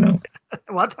assuming, Well,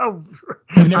 that's how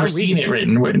we've never seen it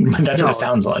written. That's what it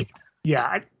sounds like.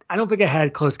 Yeah, I don't think I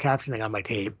had closed captioning on my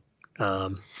tape.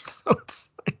 So it's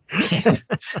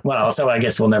well, so I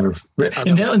guess we'll never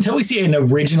until we see an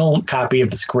original copy of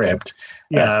the script.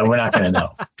 Yes. We're not going to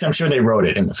know. Because I'm sure they wrote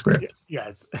it in the script.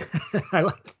 Yes.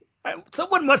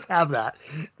 Someone must have that.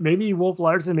 Maybe Wolf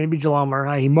Larson, maybe Jalal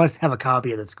Murray. He must have a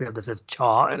copy of the script that says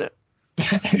Chaw in it.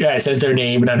 Yeah, it says their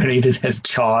name, and underneath it says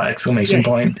Chaw !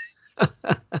 Point.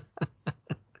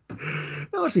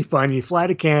 That must be fun. You fly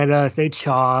to Canada, say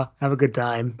Chaw, have a good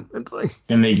time. It's like,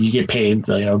 and you get paid,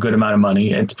 a good amount of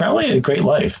money. It's probably a great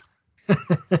life.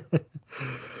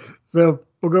 So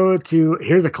we'll go to,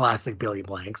 here's a classic Billy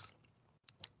Blanks.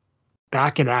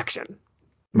 Back in Action.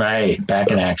 Right,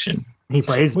 Back in Action. He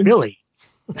plays Billy.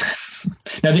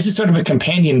 Now, this is sort of a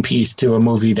companion piece to a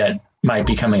movie that might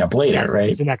be coming up later, right?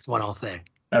 It's the next one I'll say.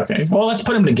 Okay, well, let's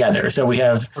put them together. So we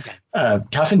have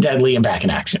Tough and Deadly and Back in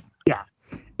Action. Yeah.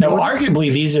 Now,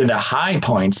 arguably, these are the high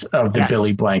points of the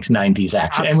Billy Blanks 90s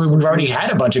action. Absolutely. And we've already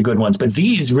had a bunch of good ones, but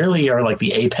these really are like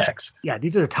the apex. Yeah,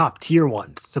 these are the top tier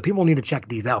ones. So people need to check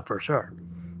these out for sure.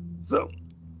 So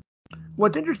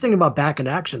what's interesting about Back in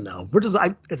Action, though,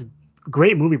 it's a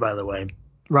great movie, by the way,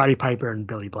 Roddy Piper and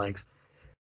Billy Blanks.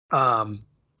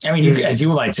 I mean, as you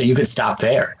might say, you could stop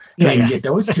there. You get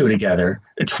those two together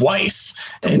twice.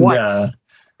 And,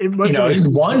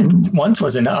 once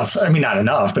was enough. I mean, not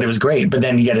enough, but it was great. But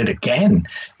then you get it again.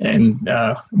 And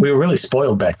we were really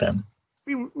spoiled back then.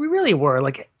 We really were.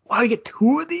 Like, wow, you get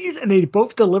two of these and they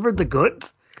both delivered the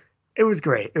goods. It was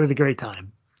great. It was a great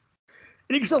time.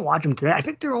 And you can still watch them today. I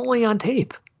think they're only on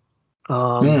tape.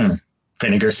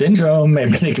 Vinegar Syndrome.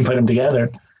 Maybe they can put them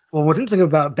together. Well, what's interesting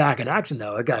about Back in Action,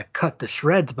 though, it got cut to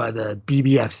shreds by the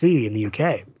BBFC in the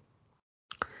UK.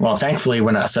 Well, thankfully,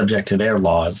 we're not subject to their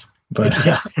laws. But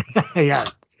yeah,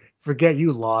 forget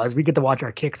you laws. We get to watch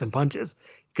our kicks and punches.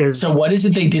 So what is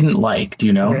it they didn't like? Do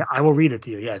you know? Okay, I will read it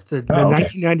to you. Yes, the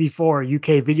 1994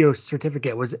 UK video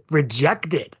certificate was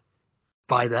rejected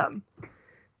by them.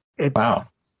 Wow.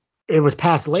 It was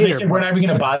passed later. So they said, we're not even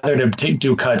going to bother to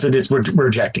do cuts. We're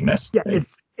rejecting this. Yeah,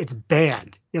 it's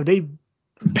banned. They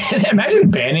imagine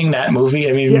banning that movie.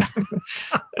 I mean,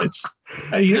 it's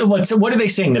so what are they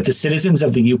saying, that the citizens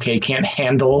of the UK can't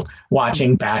handle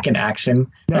watching Back in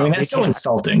Action? No, I mean, that's so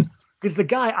insulting. Because the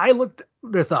guy, I looked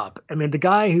this up. I mean, the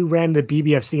guy who ran the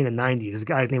BBFC in the 90s, this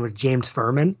guy's name was James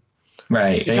Furman.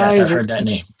 Right. Yes, I've heard that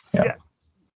name. Yeah.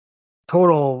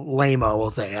 Total lame-o, we'll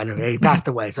say. I know he passed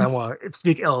away, so I won't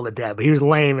speak ill of the dead, but he was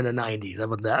lame in the 90s. How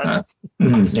about that?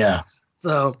 Yeah.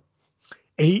 So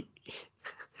it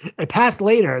passed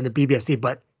later in the BBFC,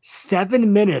 but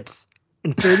 7 minutes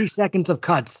and 30 seconds of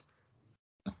cuts.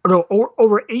 No,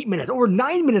 over 8 minutes, over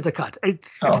 9 minutes of cuts.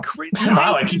 It's crazy.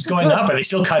 Wow, it keeps going up. Are they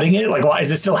still cutting it? Like, why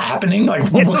is it still happening? Like,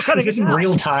 is this in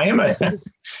real time?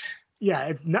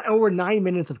 It's not over 9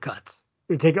 minutes of cuts.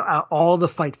 They take out all the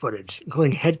fight footage,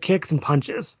 including head kicks and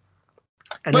punches.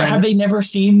 But have they never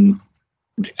seen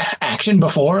action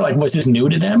before? Like, was this new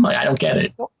to them? Like, I don't get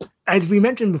it. Well, as we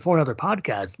mentioned before in other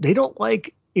podcasts, they don't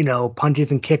like,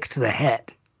 punches and kicks to the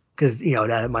head because,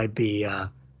 that might be,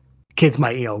 kids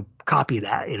might, copy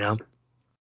that,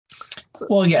 So,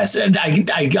 well, yes, and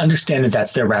I understand that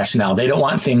that's their rationale. They don't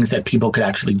want things that people could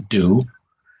actually do.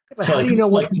 But so,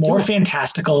 more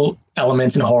fantastical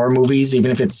elements in horror movies,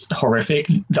 even if it's horrific,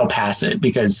 they'll pass it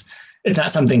because it's not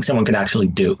something someone could actually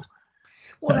do.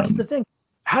 Well, that's the thing.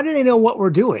 How do they know what we're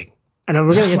doing? I know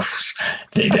we're going to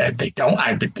get. They don't.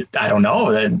 I don't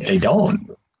know. They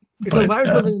don't. So if I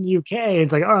was living in the UK and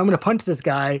it's like, I'm going to punch this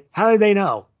guy, how do they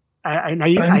know? I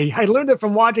learned it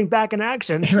from watching Back in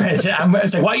Action. It's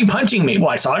like, why are you punching me? Well,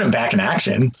 I saw it in Back in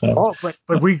Action. So. Oh,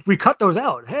 but we cut those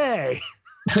out. Hey.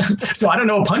 So I don't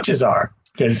know what punches are.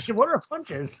 because What are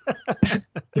punches?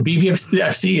 the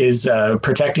BVFC is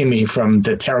protecting me from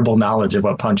the terrible knowledge of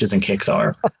what punches and kicks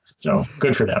are. So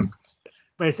good for them.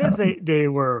 But it says they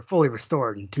were fully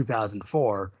restored in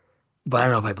 2004, but I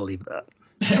don't know if I believe that.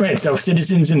 Right. So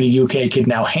citizens in the UK could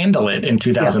now handle it in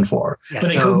 2004, but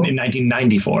they couldn't in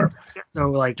 1994. So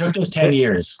like it took those 10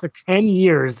 years. Took 10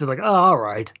 years to like, oh, all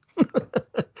right.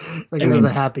 Like this was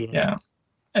a happy ending. Yeah.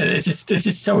 It's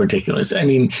just so ridiculous. I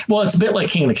mean, well, it's a bit like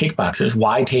King of the Kickboxers.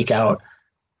 Why take out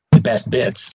the best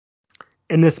bits?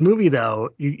 In this movie, though,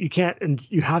 you can't, and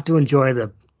you have to enjoy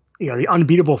the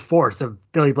unbeatable force of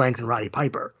Billy Blanks and Roddy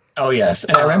Piper. Oh yes,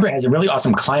 and I remember it has a really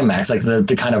awesome climax. Like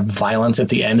the kind of violence at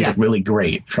the end is like really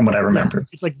great, from what I remember. Yeah,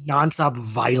 it's like nonstop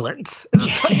violence.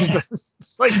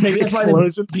 It's like maybe that's why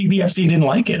the BBFC didn't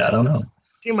like it. I don't know.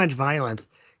 Too much violence.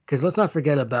 Because let's not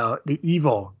forget about the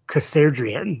evil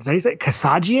Kasadrian. Is that how you say it?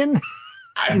 Kasagian?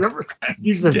 I remember?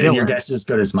 He's the villain. Your guess is as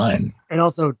good as mine. And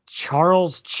also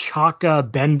Charles Chaka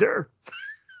Bender.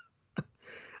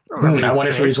 I wonder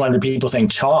if he was one of the people saying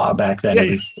chaw back then.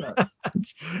 Yeah.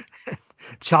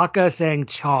 Chaka saying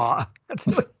chaw.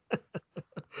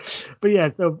 But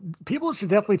yeah, so people should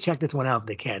definitely check this one out if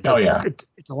they can. So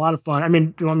it's a lot of fun. I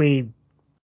mean, do you want me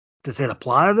to say the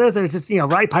plot of this? It's just,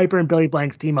 Roddy Piper and Billy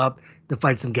Blanks team up to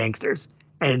fight some gangsters,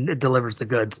 and it delivers the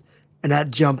goods. And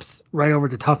that jumps right over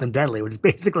to Tough and Deadly, which is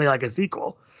basically like a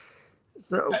sequel.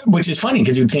 So, which is funny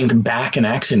because you'd think Back in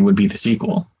Action would be the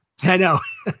sequel. I know,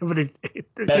 but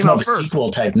that's more of a sequel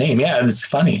type name. Yeah, it's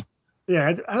funny.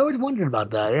 Yeah, I always wondered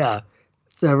about that. Yeah,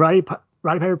 so Roddy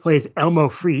Piper plays Elmo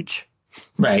Freach.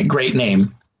 Right, great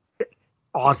name.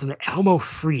 Awesome, Elmo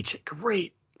Freach.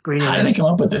 Great name. How did they come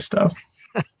up with this stuff?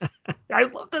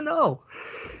 I'd love to know.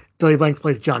 Billy Blanks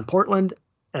plays John Portland,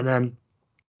 and then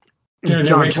they're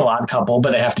the original odd couple,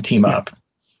 but they have to team up.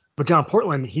 But John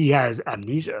Portland, he has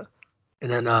amnesia, and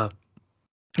then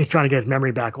he's trying to get his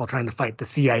memory back while trying to fight the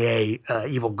CIA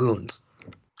evil goons.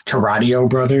 Karate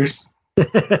Brothers. Now,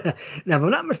 if I'm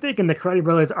not mistaken, the Karate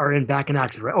Brothers are in Back in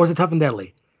Action, right? Or is it Tough and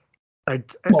Deadly?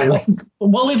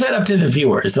 We'll leave that up to the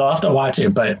viewers. They'll have to watch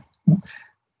it, but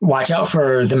watch out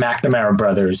for the McNamara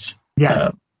brothers.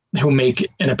 Yes. Who make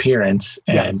an appearance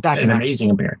and an amazing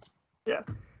appearance. Yeah,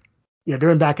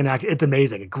 they're in Back in Action. It's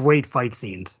amazing. Great fight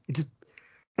scenes. It's just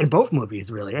in both movies,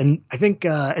 really. And I think,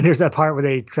 and there's that part where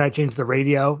they try to change the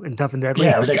radio in Tough and Deadly.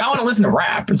 Yeah, I was like, I want to listen to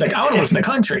rap. It's like, I want to listen to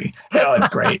country. Oh, it's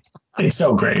great. It's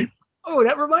so great. Oh,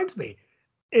 that reminds me.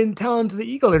 In Talons of the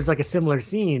Eagle, there's like a similar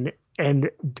scene, and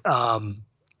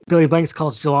Billy Blanks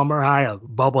calls Jalal Murray a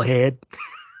bubblehead.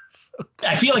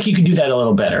 I feel like you could do that a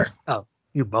little better. Oh,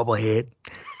 you bubblehead.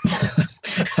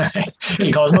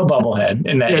 He calls him a bubblehead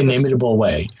in that inimitable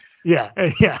way. Yeah.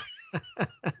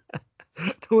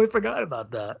 Totally forgot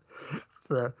about that.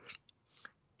 So,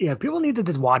 yeah, people need to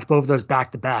just watch both of those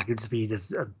back to back. It'd just be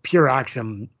just pure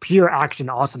action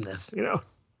awesomeness,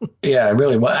 Yeah,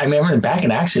 really. I remember Back in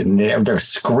Action, they're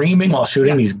screaming while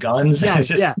shooting these guns. Yeah,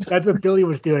 that's what Billy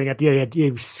was doing at the end.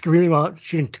 He was screaming while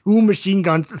shooting 2 machine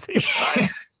guns at the same time.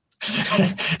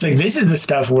 It's like, this is the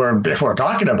stuff we're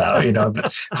talking about,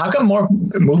 But how come more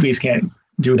movies can't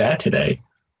do that today?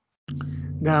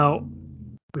 Now,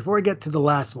 before we get to the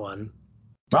last one.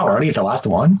 Oh, already at the last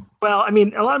one? Well, I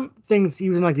mean, a lot of things,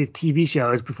 even like these TV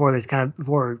shows before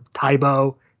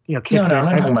Tybo, No, I'm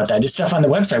not talking about that. Just stuff on the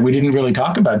website. We didn't really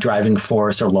talk about Driving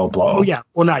Force or Low Blow. Oh, yeah.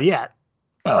 Well, not yet.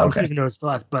 Oh, okay. I'm saving those for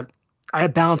last, but I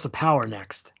have Balance of Power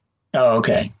next. Oh,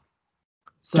 okay.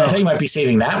 So I thought you might be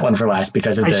saving that one for last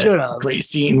because of the great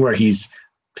scene where he's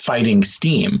fighting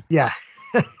steam. Yeah.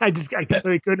 I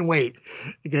really couldn't wait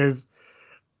because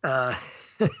that's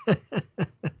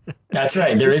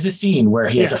right. There is a scene where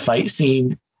he has a fight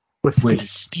scene with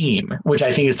steam, which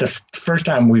I think is the first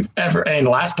time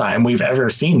last time we've ever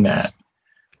seen that.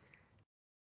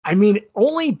 I mean,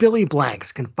 only Billy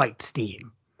Blanks can fight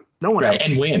steam. No one else.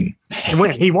 And win.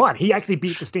 He won. He actually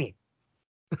beat the steam.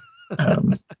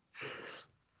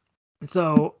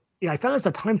 So, yeah, I found this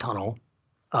a time tunnel.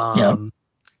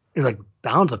 It's like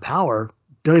Balance of Power.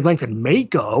 Billy Blanks and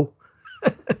Mako.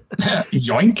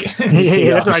 Yoink.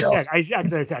 Yeah, that's what I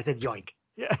said. I said yoink.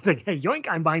 Yeah, it's like, hey, yoink,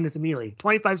 I'm buying this immediately.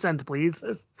 25 cents, please.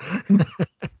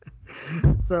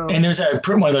 So. And there's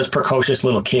one of those precocious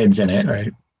little kids in it,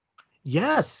 right?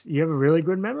 Yes, you have a really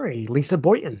good memory. Lisa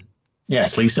Boynton.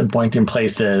 Yes, Lisa Boynton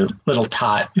plays the little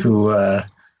tot who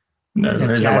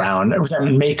is around. Was that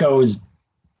Mako's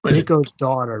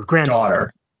daughter,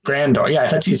 granddaughter. Yeah, I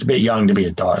thought she's a bit young to be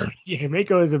his daughter. Yeah,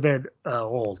 Mako is a bit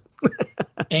old.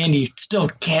 And you still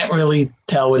can't really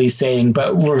tell what he's saying,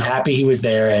 but we're happy he was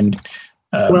there. And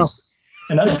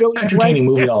another entertaining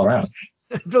movie all around.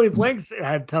 Billy Blanks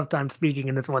had a tough time speaking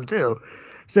in this one too.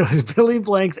 So it was Billy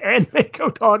Blanks and Mako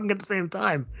talking at the same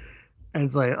time. And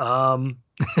it's like, and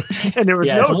there was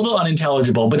Yeah, no, it's a little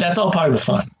unintelligible, but that's all part of the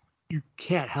fun. you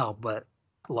can't help but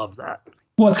love that.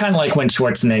 Well, it's kind of like when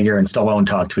Schwarzenegger and Stallone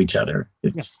talk to each other.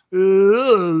 Yeah. It's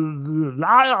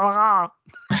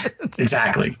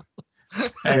exactly.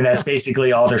 I mean, that's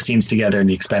basically all their scenes together in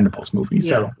the Expendables movie. Yeah.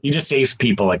 So you just saved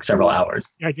people like several hours.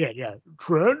 I did, yeah.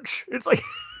 Trench. It's like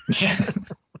Yeah.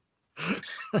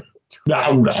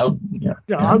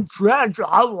 Yeah. I'm Trench.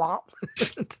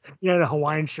 He had a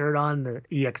Hawaiian shirt on, the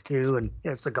EX2, and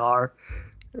a cigar.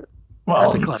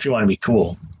 Well, if you want to be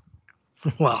cool.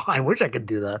 Well, I wish I could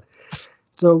do that.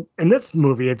 So in this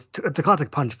movie, it's a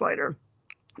classic punch fighter.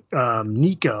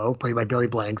 Nico, played by Billy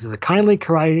Blanks, is a kindly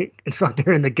karate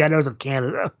instructor in the ghettos of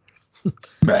Canada.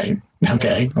 Right.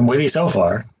 Okay. I'm with you so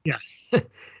far. Yeah.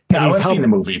 No, I've seen the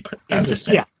movie, but I'm just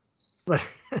saying. Yeah.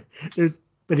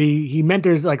 But he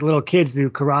mentors like little kids do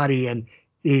karate, and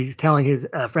he's telling his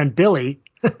friend Billy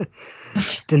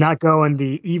to not go in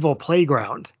the evil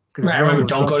playground. Right, I remember,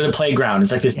 don't go to the playground.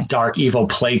 It's like this dark, evil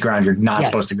playground. You're not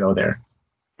supposed to go there.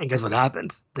 And guess what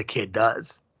happens? The kid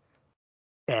does.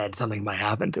 And something might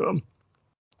happen to him.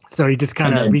 So he just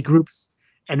kind of regroups,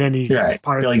 and then he's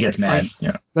Billy gets mad.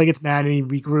 Yeah. Billy gets mad, and he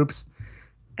regroups,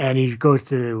 and he goes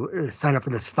to sign up for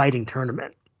this fighting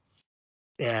tournament.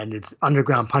 And it's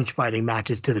underground punch fighting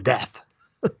matches to the death.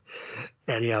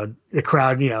 And, the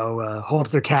crowd,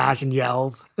 holds their cash and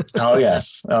yells. Oh,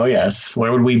 yes. Oh, yes.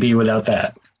 Where would we be without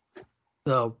that?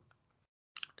 So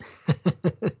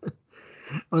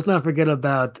let's not forget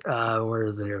about, where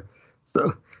is it here?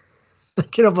 So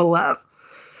get up a laugh.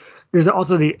 There's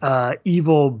also the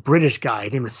evil British guy.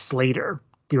 His name is Slater.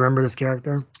 Do you remember this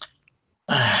character?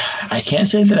 I can't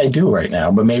say that I do right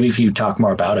now, but maybe if you talk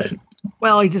more about it.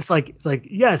 Well, he's just like, it's like,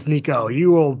 yes, Nico,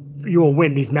 you will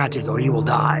win these matches or you will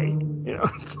die.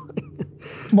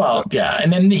 Well, yeah,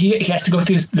 and then he has to go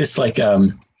through this like I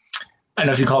don't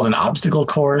know if you call it an obstacle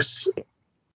course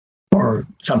or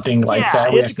something like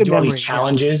that. We have to do all these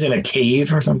challenges in a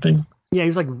cave or something. Yeah,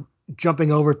 he's like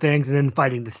jumping over things and then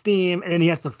fighting the steam, and then he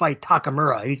has to fight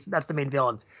Takamura. That's the main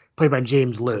villain, played by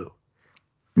James Liu.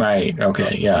 Right.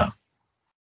 Okay. Yeah.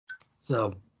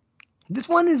 So this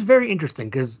one is very interesting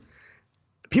because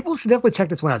people should definitely check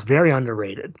this one out. It's very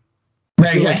underrated.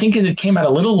 Right. I think it came out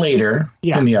a little later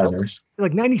than the others.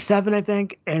 Like 97, I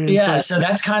think. And so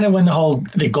that's kind of when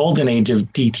the golden age of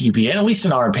DTV, at least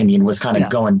in our opinion, was kind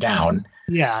of going down.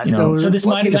 Yeah. So this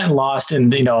might have gotten lost in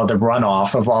the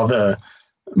runoff of all the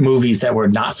movies that were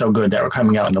not so good that were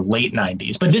coming out in the late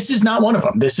 90s. But this is not one of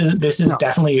them. This is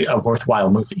definitely a worthwhile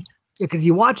movie. Yeah, because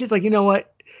you watch it, it's like, you know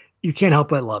what? You can't help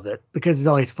but love it because there's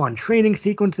all these fun training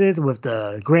sequences with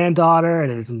the granddaughter,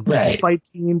 and there's some fight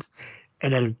scenes,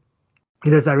 and then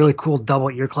there's that really cool double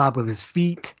ear clap with his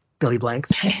feet, Billy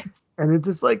Blanks, and it's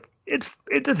just like it's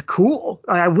just cool.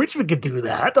 I wish we could do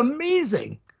that. It's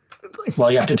amazing.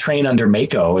 Well, you have to train under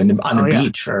Mako on the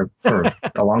beach for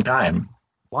a long time.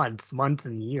 Months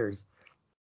and years.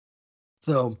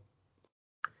 So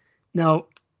now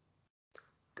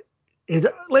his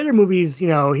later movies,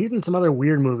 he's in some other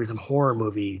weird movies, some horror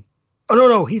movie. Oh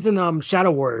no, he's in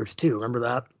Shadow Warriors too. Remember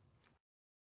that?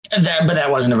 But that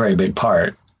wasn't a very big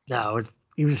part. No,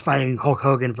 he was just fighting Hulk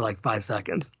Hogan for like 5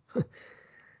 seconds. But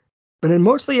then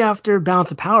mostly after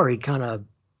Balance of Power, he kind of,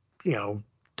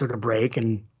 took a break,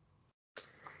 and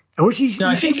I wish he. No,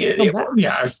 I think at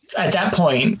that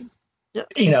point. Yeah.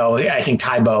 I think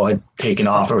Tybo had taken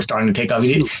off or was starting to take off.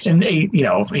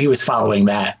 He was following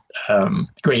that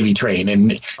gravy train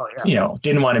and,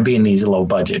 didn't want to be in these low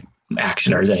budget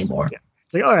actioners anymore. Yeah.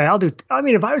 It's like, all right,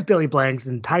 if I was Billy Blanks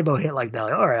and Tybo hit like that,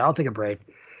 like, all right, I'll take a break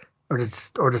or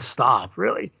just stop,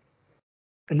 really.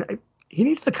 And he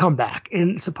needs to come back.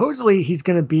 And supposedly he's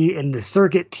going to be in the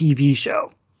Circuit TV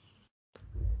show.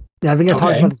 Now, I think I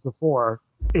talked about this before.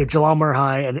 Jalal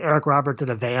Murhai and Eric Roberts in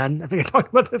a van. I think I talked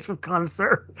about this with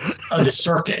Connoisseur. Oh, the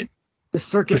Circuit. The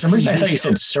Circuit. For some reason, I thought you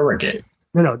said Surrogate.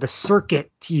 No, the Circuit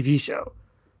TV show.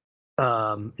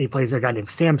 He plays a guy named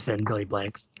Samson, Billy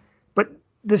Blanks. But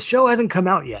this show hasn't come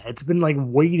out yet. It's been like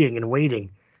waiting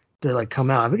to like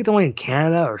come out. I think it's only in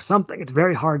Canada or something. It's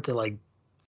very hard to like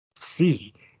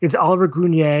see. It's Oliver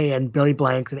Grunier and Billy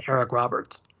Blanks and Eric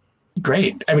Roberts.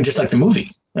 Great. I mean, just like the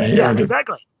movie. Right? Yeah,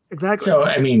 exactly. So,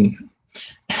 I mean,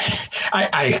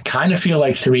 I kind of feel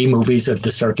like 3 movies of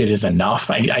the Circuit is enough.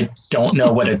 I don't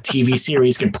know what a TV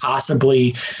series could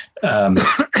possibly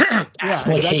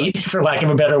explicate, for lack of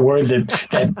a better word,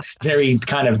 that very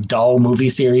kind of dull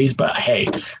movie series. But hey,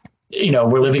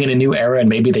 we're living in a new era, and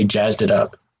maybe they jazzed it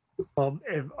up. Well,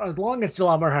 as long as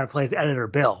Jalal Murhai plays Editor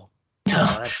Bill,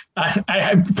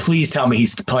 Please tell me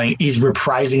he's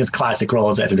reprising his classic role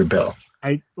as Editor Bill.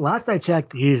 Last I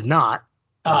checked, he's not.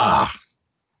 Ah,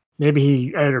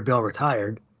 maybe Editor Bill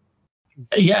retired.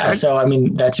 Yeah, so I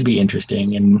mean that should be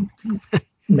interesting, and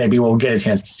maybe we'll get a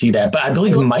chance to see that. But I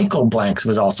believe Michael Blanks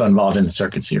was also involved in the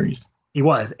Circuit series. He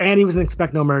was, and he was in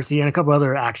Expect No Mercy and a couple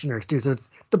other actioners too. So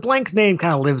the Blanks name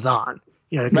kind of lives on.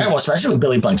 Right, well, especially with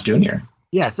Billy Blanks Jr.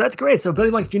 Yeah, so that's great. So Billy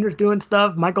Blanks Jr. is doing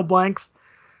stuff. Michael Blanks,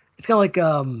 it's kind of like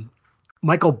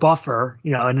Michael Buffer,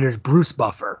 and there's Bruce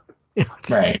Buffer.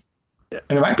 Right. Yeah.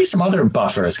 And there might be some other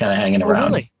buffers kind of hanging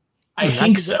around. Really? I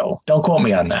think so. Don't quote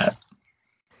me on that.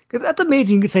 Because that's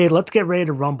amazing. You could say, "Let's get ready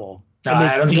to rumble." No,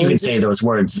 I don't think you can say those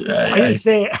words. I didn't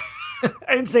say.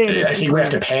 I didn't say it. I think we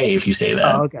have to pay if you say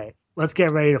that. Oh, okay. Let's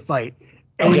get ready to fight.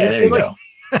 And okay, there you go.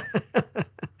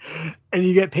 And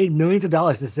you get paid millions of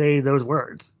dollars to say those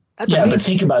words. That's amazing. But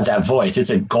think about that voice. It's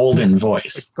a golden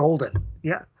voice. It's golden.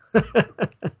 Yeah.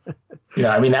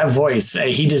 I mean, that voice,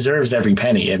 he deserves every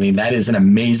penny. I mean, that is an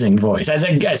amazing voice. As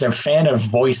a fan of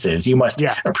voices, you must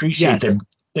appreciate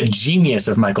the genius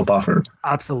of Michael Buffer.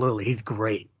 Absolutely. He's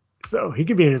great. So he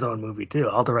could be in his own movie, too.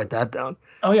 I'll have to write that down.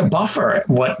 Oh, yeah, Buffer.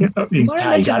 What? You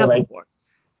got it right.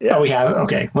 Yeah. Oh, we have?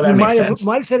 Okay. Well, that makes sense.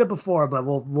 Might have said it before, but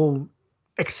we'll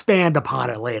expand upon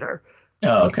it later.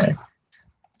 Oh, okay.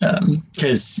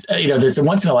 Because, there's a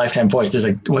once-in-a-lifetime voice. There's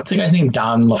what's the guy's name?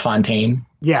 Don LaFontaine?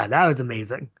 Yeah, that was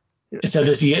amazing. So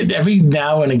there's every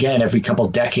now and again, every couple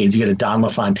of decades, you get a Don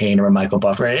LaFontaine or a Michael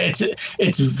Buffer.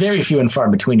 It's very few and far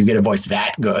between you get a voice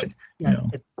that good. Yeah,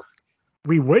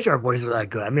 we wish our voices were that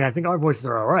good. I mean, I think our voices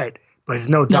are all right, but it's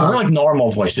no Don. No, they're like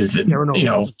normal voices that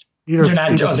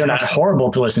they're not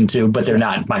horrible to listen to, but they're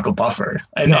not Michael Buffer.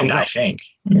 And I think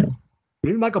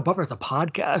maybe Michael Buffer is a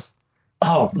podcast.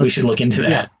 Oh, we should look into that.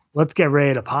 Yeah, let's get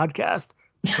ready to podcast.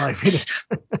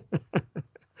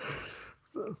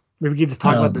 So maybe we could just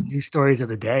talk about the news stories of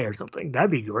the day or something. That'd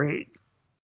be great.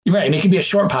 Right, and it could be a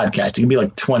short podcast. It could be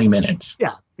like 20 minutes.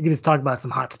 Yeah, we could just talk about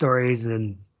some hot stories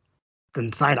and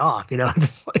then sign off.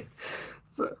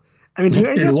 So, I mean,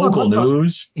 in local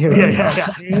news.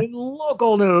 Yeah. In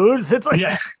local news, it's like.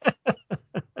 Yeah.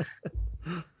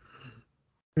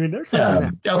 I mean, there's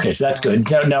something there. Okay, so that's good.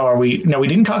 Now, we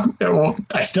didn't talk. Well,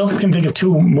 I still can think of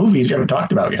two movies we haven't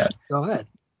talked about yet. Go ahead.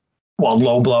 Well,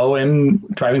 Low Blow and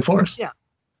Driving Force. Yeah.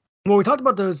 Well, we talked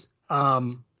about those. We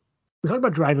talked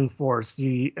about Driving Force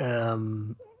a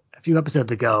few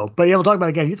episodes ago, but we'll talk about it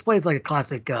again. He just plays like a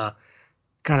classic kind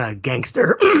of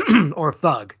gangster or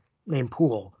thug named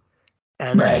Poole,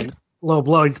 and then Low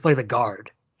Blow, he just plays a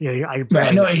guard.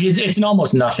 Right. No, it's an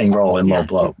almost nothing role in Low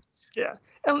Blow. Yeah.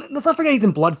 And let's not forget he's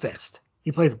in Blood Fist.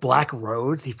 He plays Black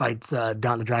Rose. He fights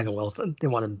Don the Dragon Wilson.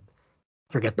 Didn't want to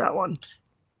forget that one.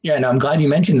 Yeah, no, I'm glad you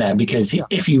mentioned that because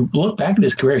if you look back at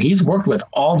his career, he's worked with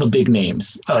all the big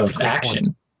names of action.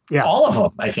 Point. Yeah. All of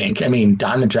them, I think. I mean,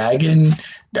 Don the Dragon,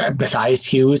 Matthias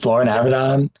Hughes, Lauren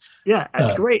Avedon. Yeah,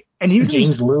 that's great. And he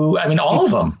James Liu. I mean, all of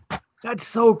them. That's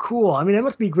so cool. I mean, that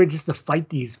must be great just to fight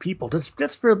these people.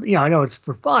 Just for, I know it's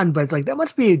for fun, but it's like that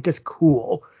must be just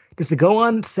cool just to go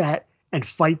on set and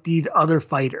fight these other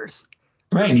fighters.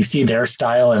 Right, and you see their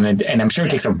style, and I'm sure it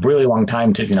takes a really long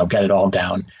time to get it all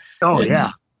down. Oh,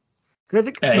 yeah. I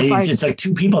think it's like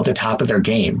two people at the top of their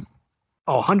game.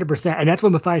 Oh, 100%. And that's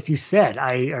what Matthias Hughes said.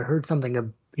 I heard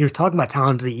something. He was talking about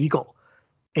Talons of the Eagle,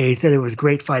 and he said it was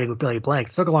great fighting with Billy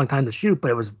Blanks. It took a long time to shoot,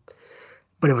 but it was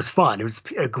fun. It was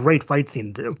a great fight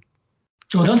scene to do.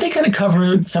 Well, don't they kind of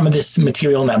cover some of this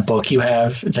material in that book you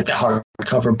have? It's like the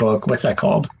hardcover book. What's that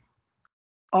called?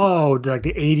 Oh, like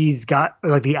the 80s guide,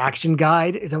 like the action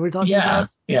guide. Is that what you're talking about?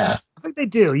 Yeah. I think they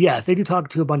do. Yes, they do talk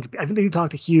to a bunch of. I think they do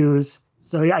talk to Hughes.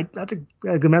 So yeah, that's a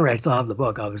good memory. I still have the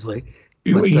book, obviously.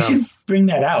 But, you should bring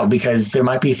that out because there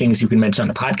might be things you can mention on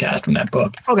the podcast from that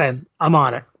book. Okay, I'm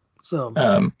on it. So.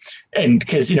 And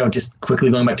because just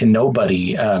quickly going back to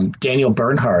Nobody, Daniel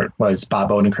Bernhardt was Bob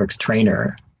Odenkirk's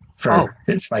trainer for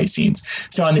his fight scenes.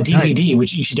 So on the DVD,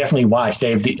 which you should definitely watch,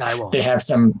 they have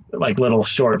some like little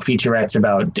short featurettes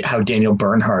about how Daniel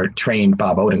Bernhardt trained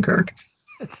Bob Odenkirk.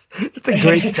 It's a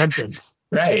great sentence.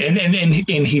 Right,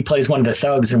 and he plays one of the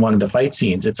thugs in one of the fight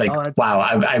scenes. It's like, wow,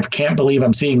 I can't believe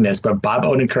I'm seeing this, but Bob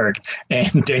Odenkirk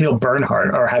and Daniel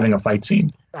Bernhardt are having a fight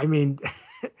scene. I mean,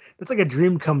 it's like a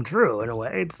dream come true in a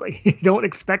way. It's like you don't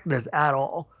expect this at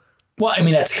all. Well, I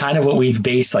mean, that's kind of what we've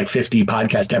based like 50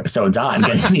 podcast episodes on,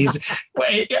 getting these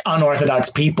unorthodox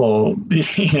people,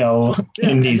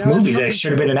 in these movies. They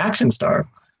should have been an action star.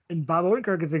 And Bob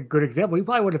Odenkirk is a good example. He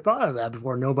probably would have thought of that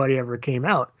before Nobody ever came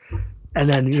out. And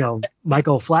then,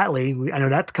 Michael Flatley, I know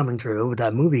that's coming true with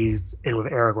that movie he's in with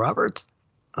Eric Roberts.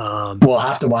 We'll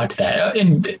have to watch that.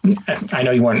 And I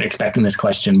know you weren't expecting this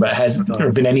question, but has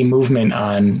there been any movement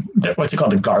on what's it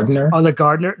called, the Gardener? On the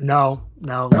Gardener? No.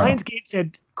 Oh. Lionsgate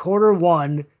said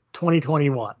Q1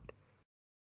 2021.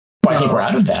 Well, I think we're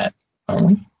out of that, aren't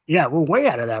we? Yeah, we're way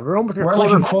out of that. We're almost we're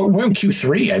in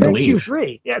Q3, I believe.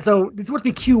 Q3. Yeah, so this would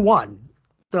be Q1.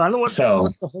 So I don't know what's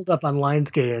the hold up on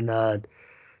Lionsgate and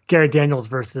Gary Daniels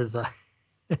versus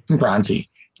Bronzy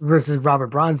versus Robert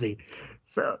Bronzy.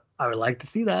 So I would like to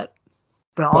see that,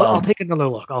 but I'll take another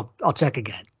look. I'll check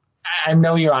again. I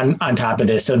know you're on top of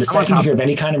this, so the second you hear of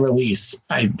any kind of release,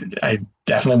 I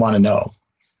definitely want to know.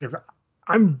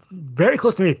 I'm very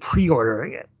close to maybe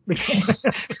pre-ordering it.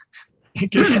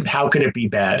 How could it be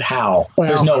bad? How? Well,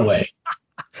 there's no way.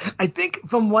 I think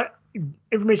from what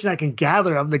information I can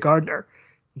gather of the Gardener,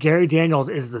 Gary Daniels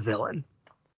is the villain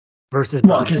versus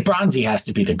Bronzy. Well, because Bronzy has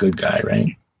to be the good guy,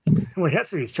 right? Well, he has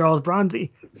to be Charles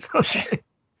Bronzy. So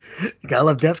you gotta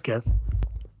love Death Kiss.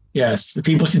 Yes,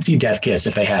 people should see Death Kiss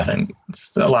if they haven't.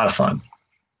 It's a lot of fun.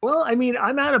 Well, I mean,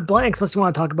 I'm out of blanks unless you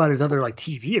want to talk about his other like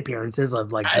TV appearances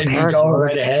of like the Parenthood. Go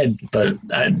right ahead, but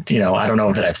I don't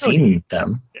know that I've seen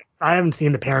them. I haven't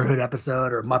seen the Parenthood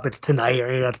episode or Muppets Tonight or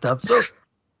any of that stuff. So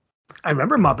I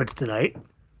remember Muppets Tonight.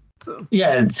 So.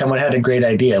 Yeah, someone had a great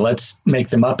idea. Let's make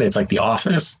the Muppets like The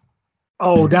Office.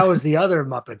 Oh, that was the other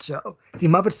Muppet show. See,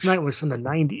 Muppets Tonight was from the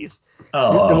 90s.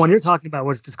 Oh. The one you're talking about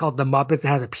was just called The Muppets. It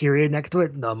has a period next to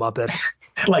it. The Muppets.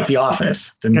 Like The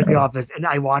Office. Like The Office. And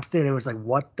I watched it and it was like,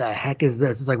 what the heck is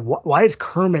this? It's like, why is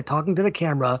Kermit talking to the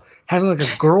camera, having like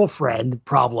a girlfriend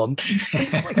problem?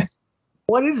 Like,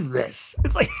 what is this?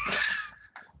 It's like.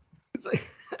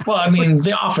 Well, I mean,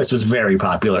 The Office was very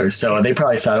popular, so they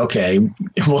probably thought, okay,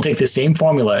 we'll take the same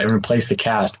formula and replace the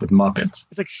cast with Muppets.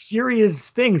 It's like serious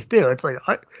things too. It's like,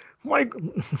 I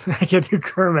can't do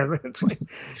Kermit. It's like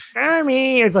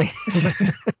Kermit. It's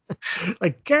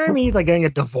like Kermit's like getting a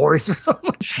divorce or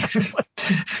something.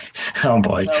 Oh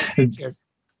boy.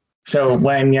 So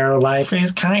when your life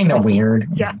is kind of weird.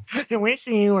 Yeah, I wish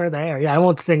you were there. Yeah, I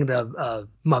won't sing the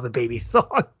Muppet Baby song,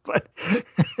 but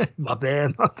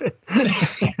Muppet.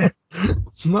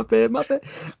 Muppet.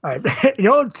 All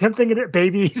right, tempting it,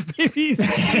 babies.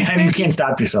 And you can't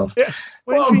stop yourself. Yeah.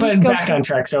 Well, but back on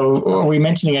track. So, are we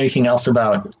mentioning anything else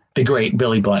about the great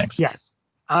Billy Blanks? Yes.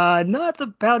 No, that's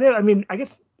about it. I mean, I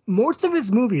guess most of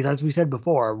his movies, as we said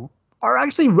before, are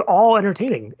actually all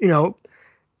entertaining.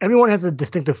 Everyone has a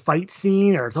distinctive fight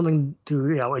scene or something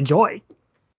to enjoy.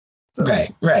 So.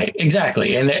 Right,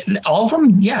 exactly, and all of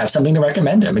them, have something to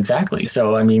recommend them. Exactly.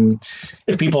 So I mean,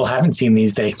 if people haven't seen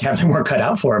these, they have their work cut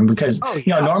out for them because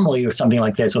normally with something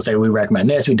like this, we'll say we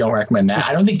recommend this, we don't recommend that.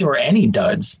 I don't think there were any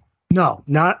duds. No,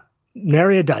 not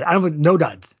nary a dud. No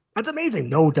duds. That's amazing.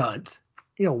 No duds.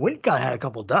 Wintcott had a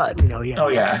couple duds. He had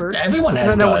Expert. Everyone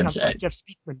has duds. Jeff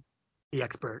Speakman, the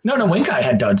Expert. No, Wintcott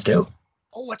had duds too.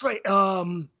 Oh, that's right.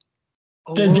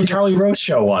 The Charlie Rose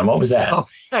show one. What was that? Oh,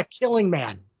 Killing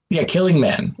Man. Yeah, Killing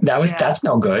Man. That's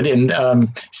no good. And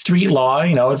Street Law,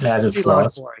 it has its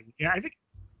flaws. Boring. Yeah, I think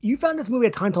you found this movie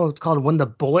a time called When the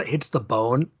Bullet Hits the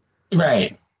Bone.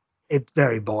 Right. It's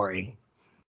very boring.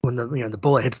 When the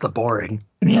bullet hits the boring.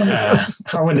 Yeah.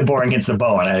 Or when the boring hits the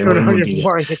bone. When the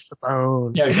boring hits the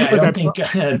bone. Yeah, exactly. I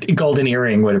don't think Golden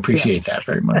Earring would appreciate that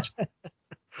very much.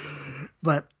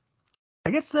 But I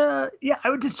guess, I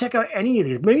would just check out any of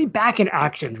these. Maybe Back in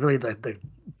Action is really the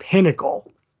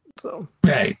pinnacle. So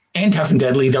right, and Tough and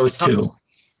Deadly, those two.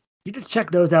 You just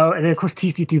check those out, and then of course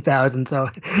TC 2000. So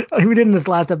we did in this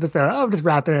last episode. I'm just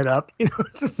wrapping it up.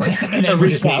 It's just like and then we're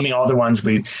just naming all the ones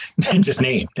we just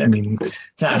named. I mean,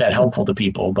 it's not that helpful to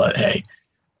people, but hey,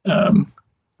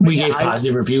 we gave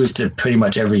positive reviews to pretty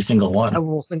much every single one. I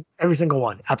will think every single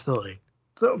one, absolutely.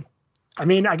 So, I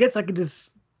mean, I guess I could just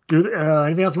do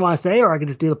anything else you want to say, or I could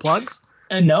just do the plugs.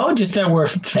 No, just that we're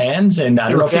fans, and I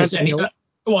don't know if there's any.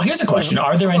 Well, here's a question: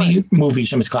 are there any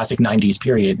movies from this classic '90s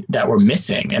period that we're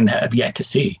missing and have yet to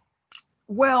see?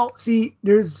 Well, see,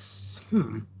 there's.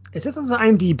 It says on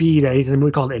IMDb that he's in a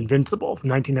movie called Invincible from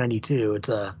 1992. It's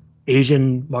a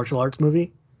Asian martial arts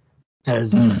movie.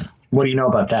 What do you know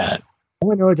about that?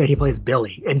 All I know is that he plays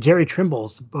Billy, and Jerry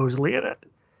Trimble's supposedly in it.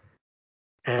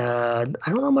 And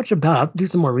I don't know much about it. I'll have to do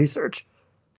some more research.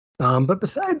 But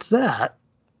besides that,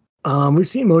 we've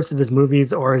seen most of his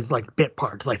movies or his like bit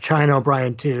parts, like China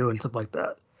O'Brien 2 and stuff like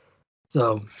that.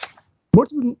 So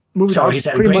most of the movies. So he's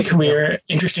had a great career,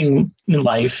 interesting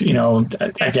life.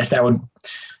 I guess that would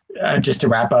just to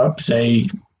wrap up, say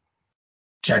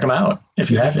check them out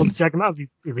if you haven't. Let's check them out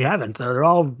if you haven't. So they're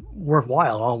all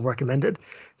worthwhile, all recommended.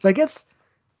 So I guess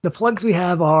the plugs we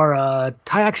have are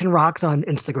Thai Action Rocks on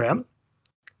Instagram,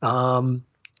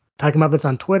 Thai Muppets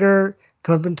on Twitter,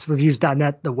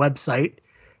 comeuppancereviews.net, the website,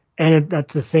 and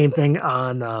that's the same thing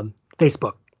on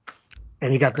Facebook.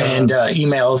 And you got the And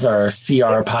emails are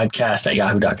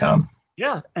crpodcast@yahoo.com.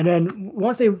 yeah, and then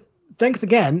want to say thanks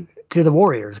again to the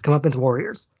Warriors, Comeuppance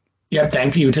Warriors. Yeah,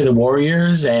 thank you to the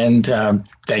Warriors, and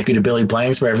thank you to Billy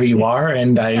Blanks wherever you are.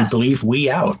 And I believe we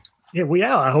out. Yeah, we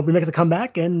out. I hope he makes a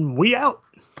comeback, and we out.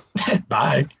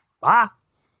 Bye. Bye.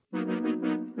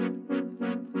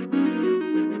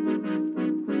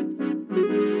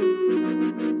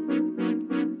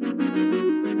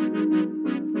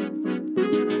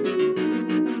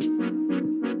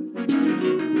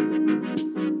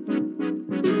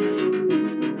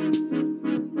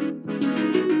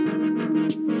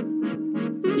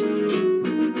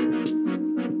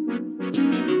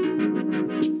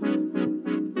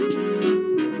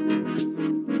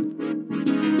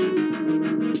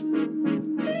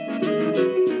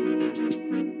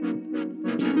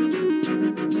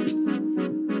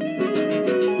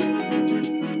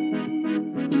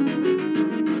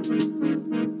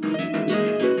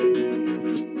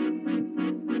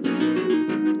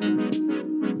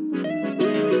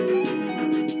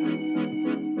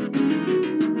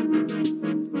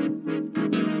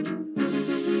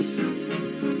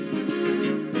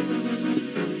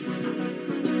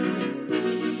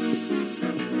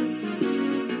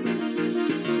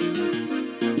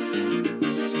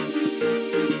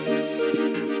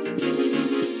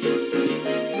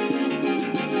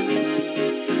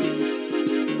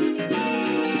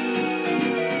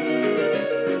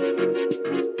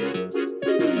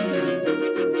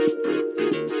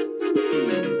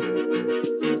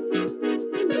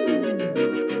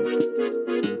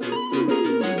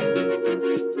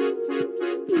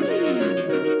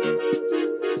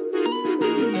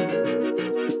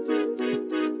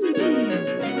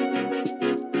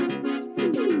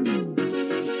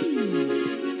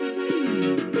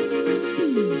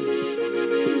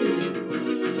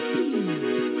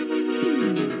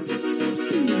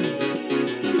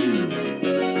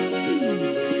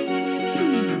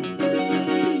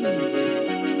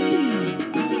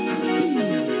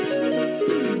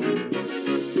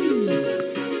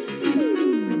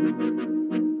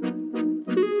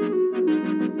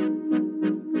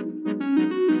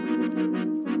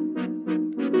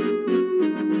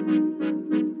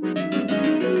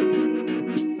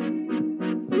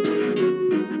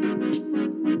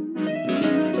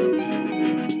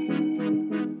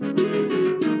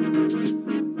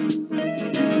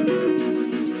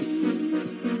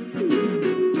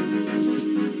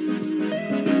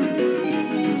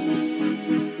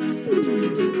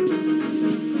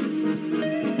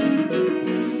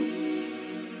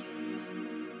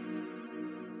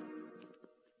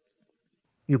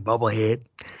 You bubblehead.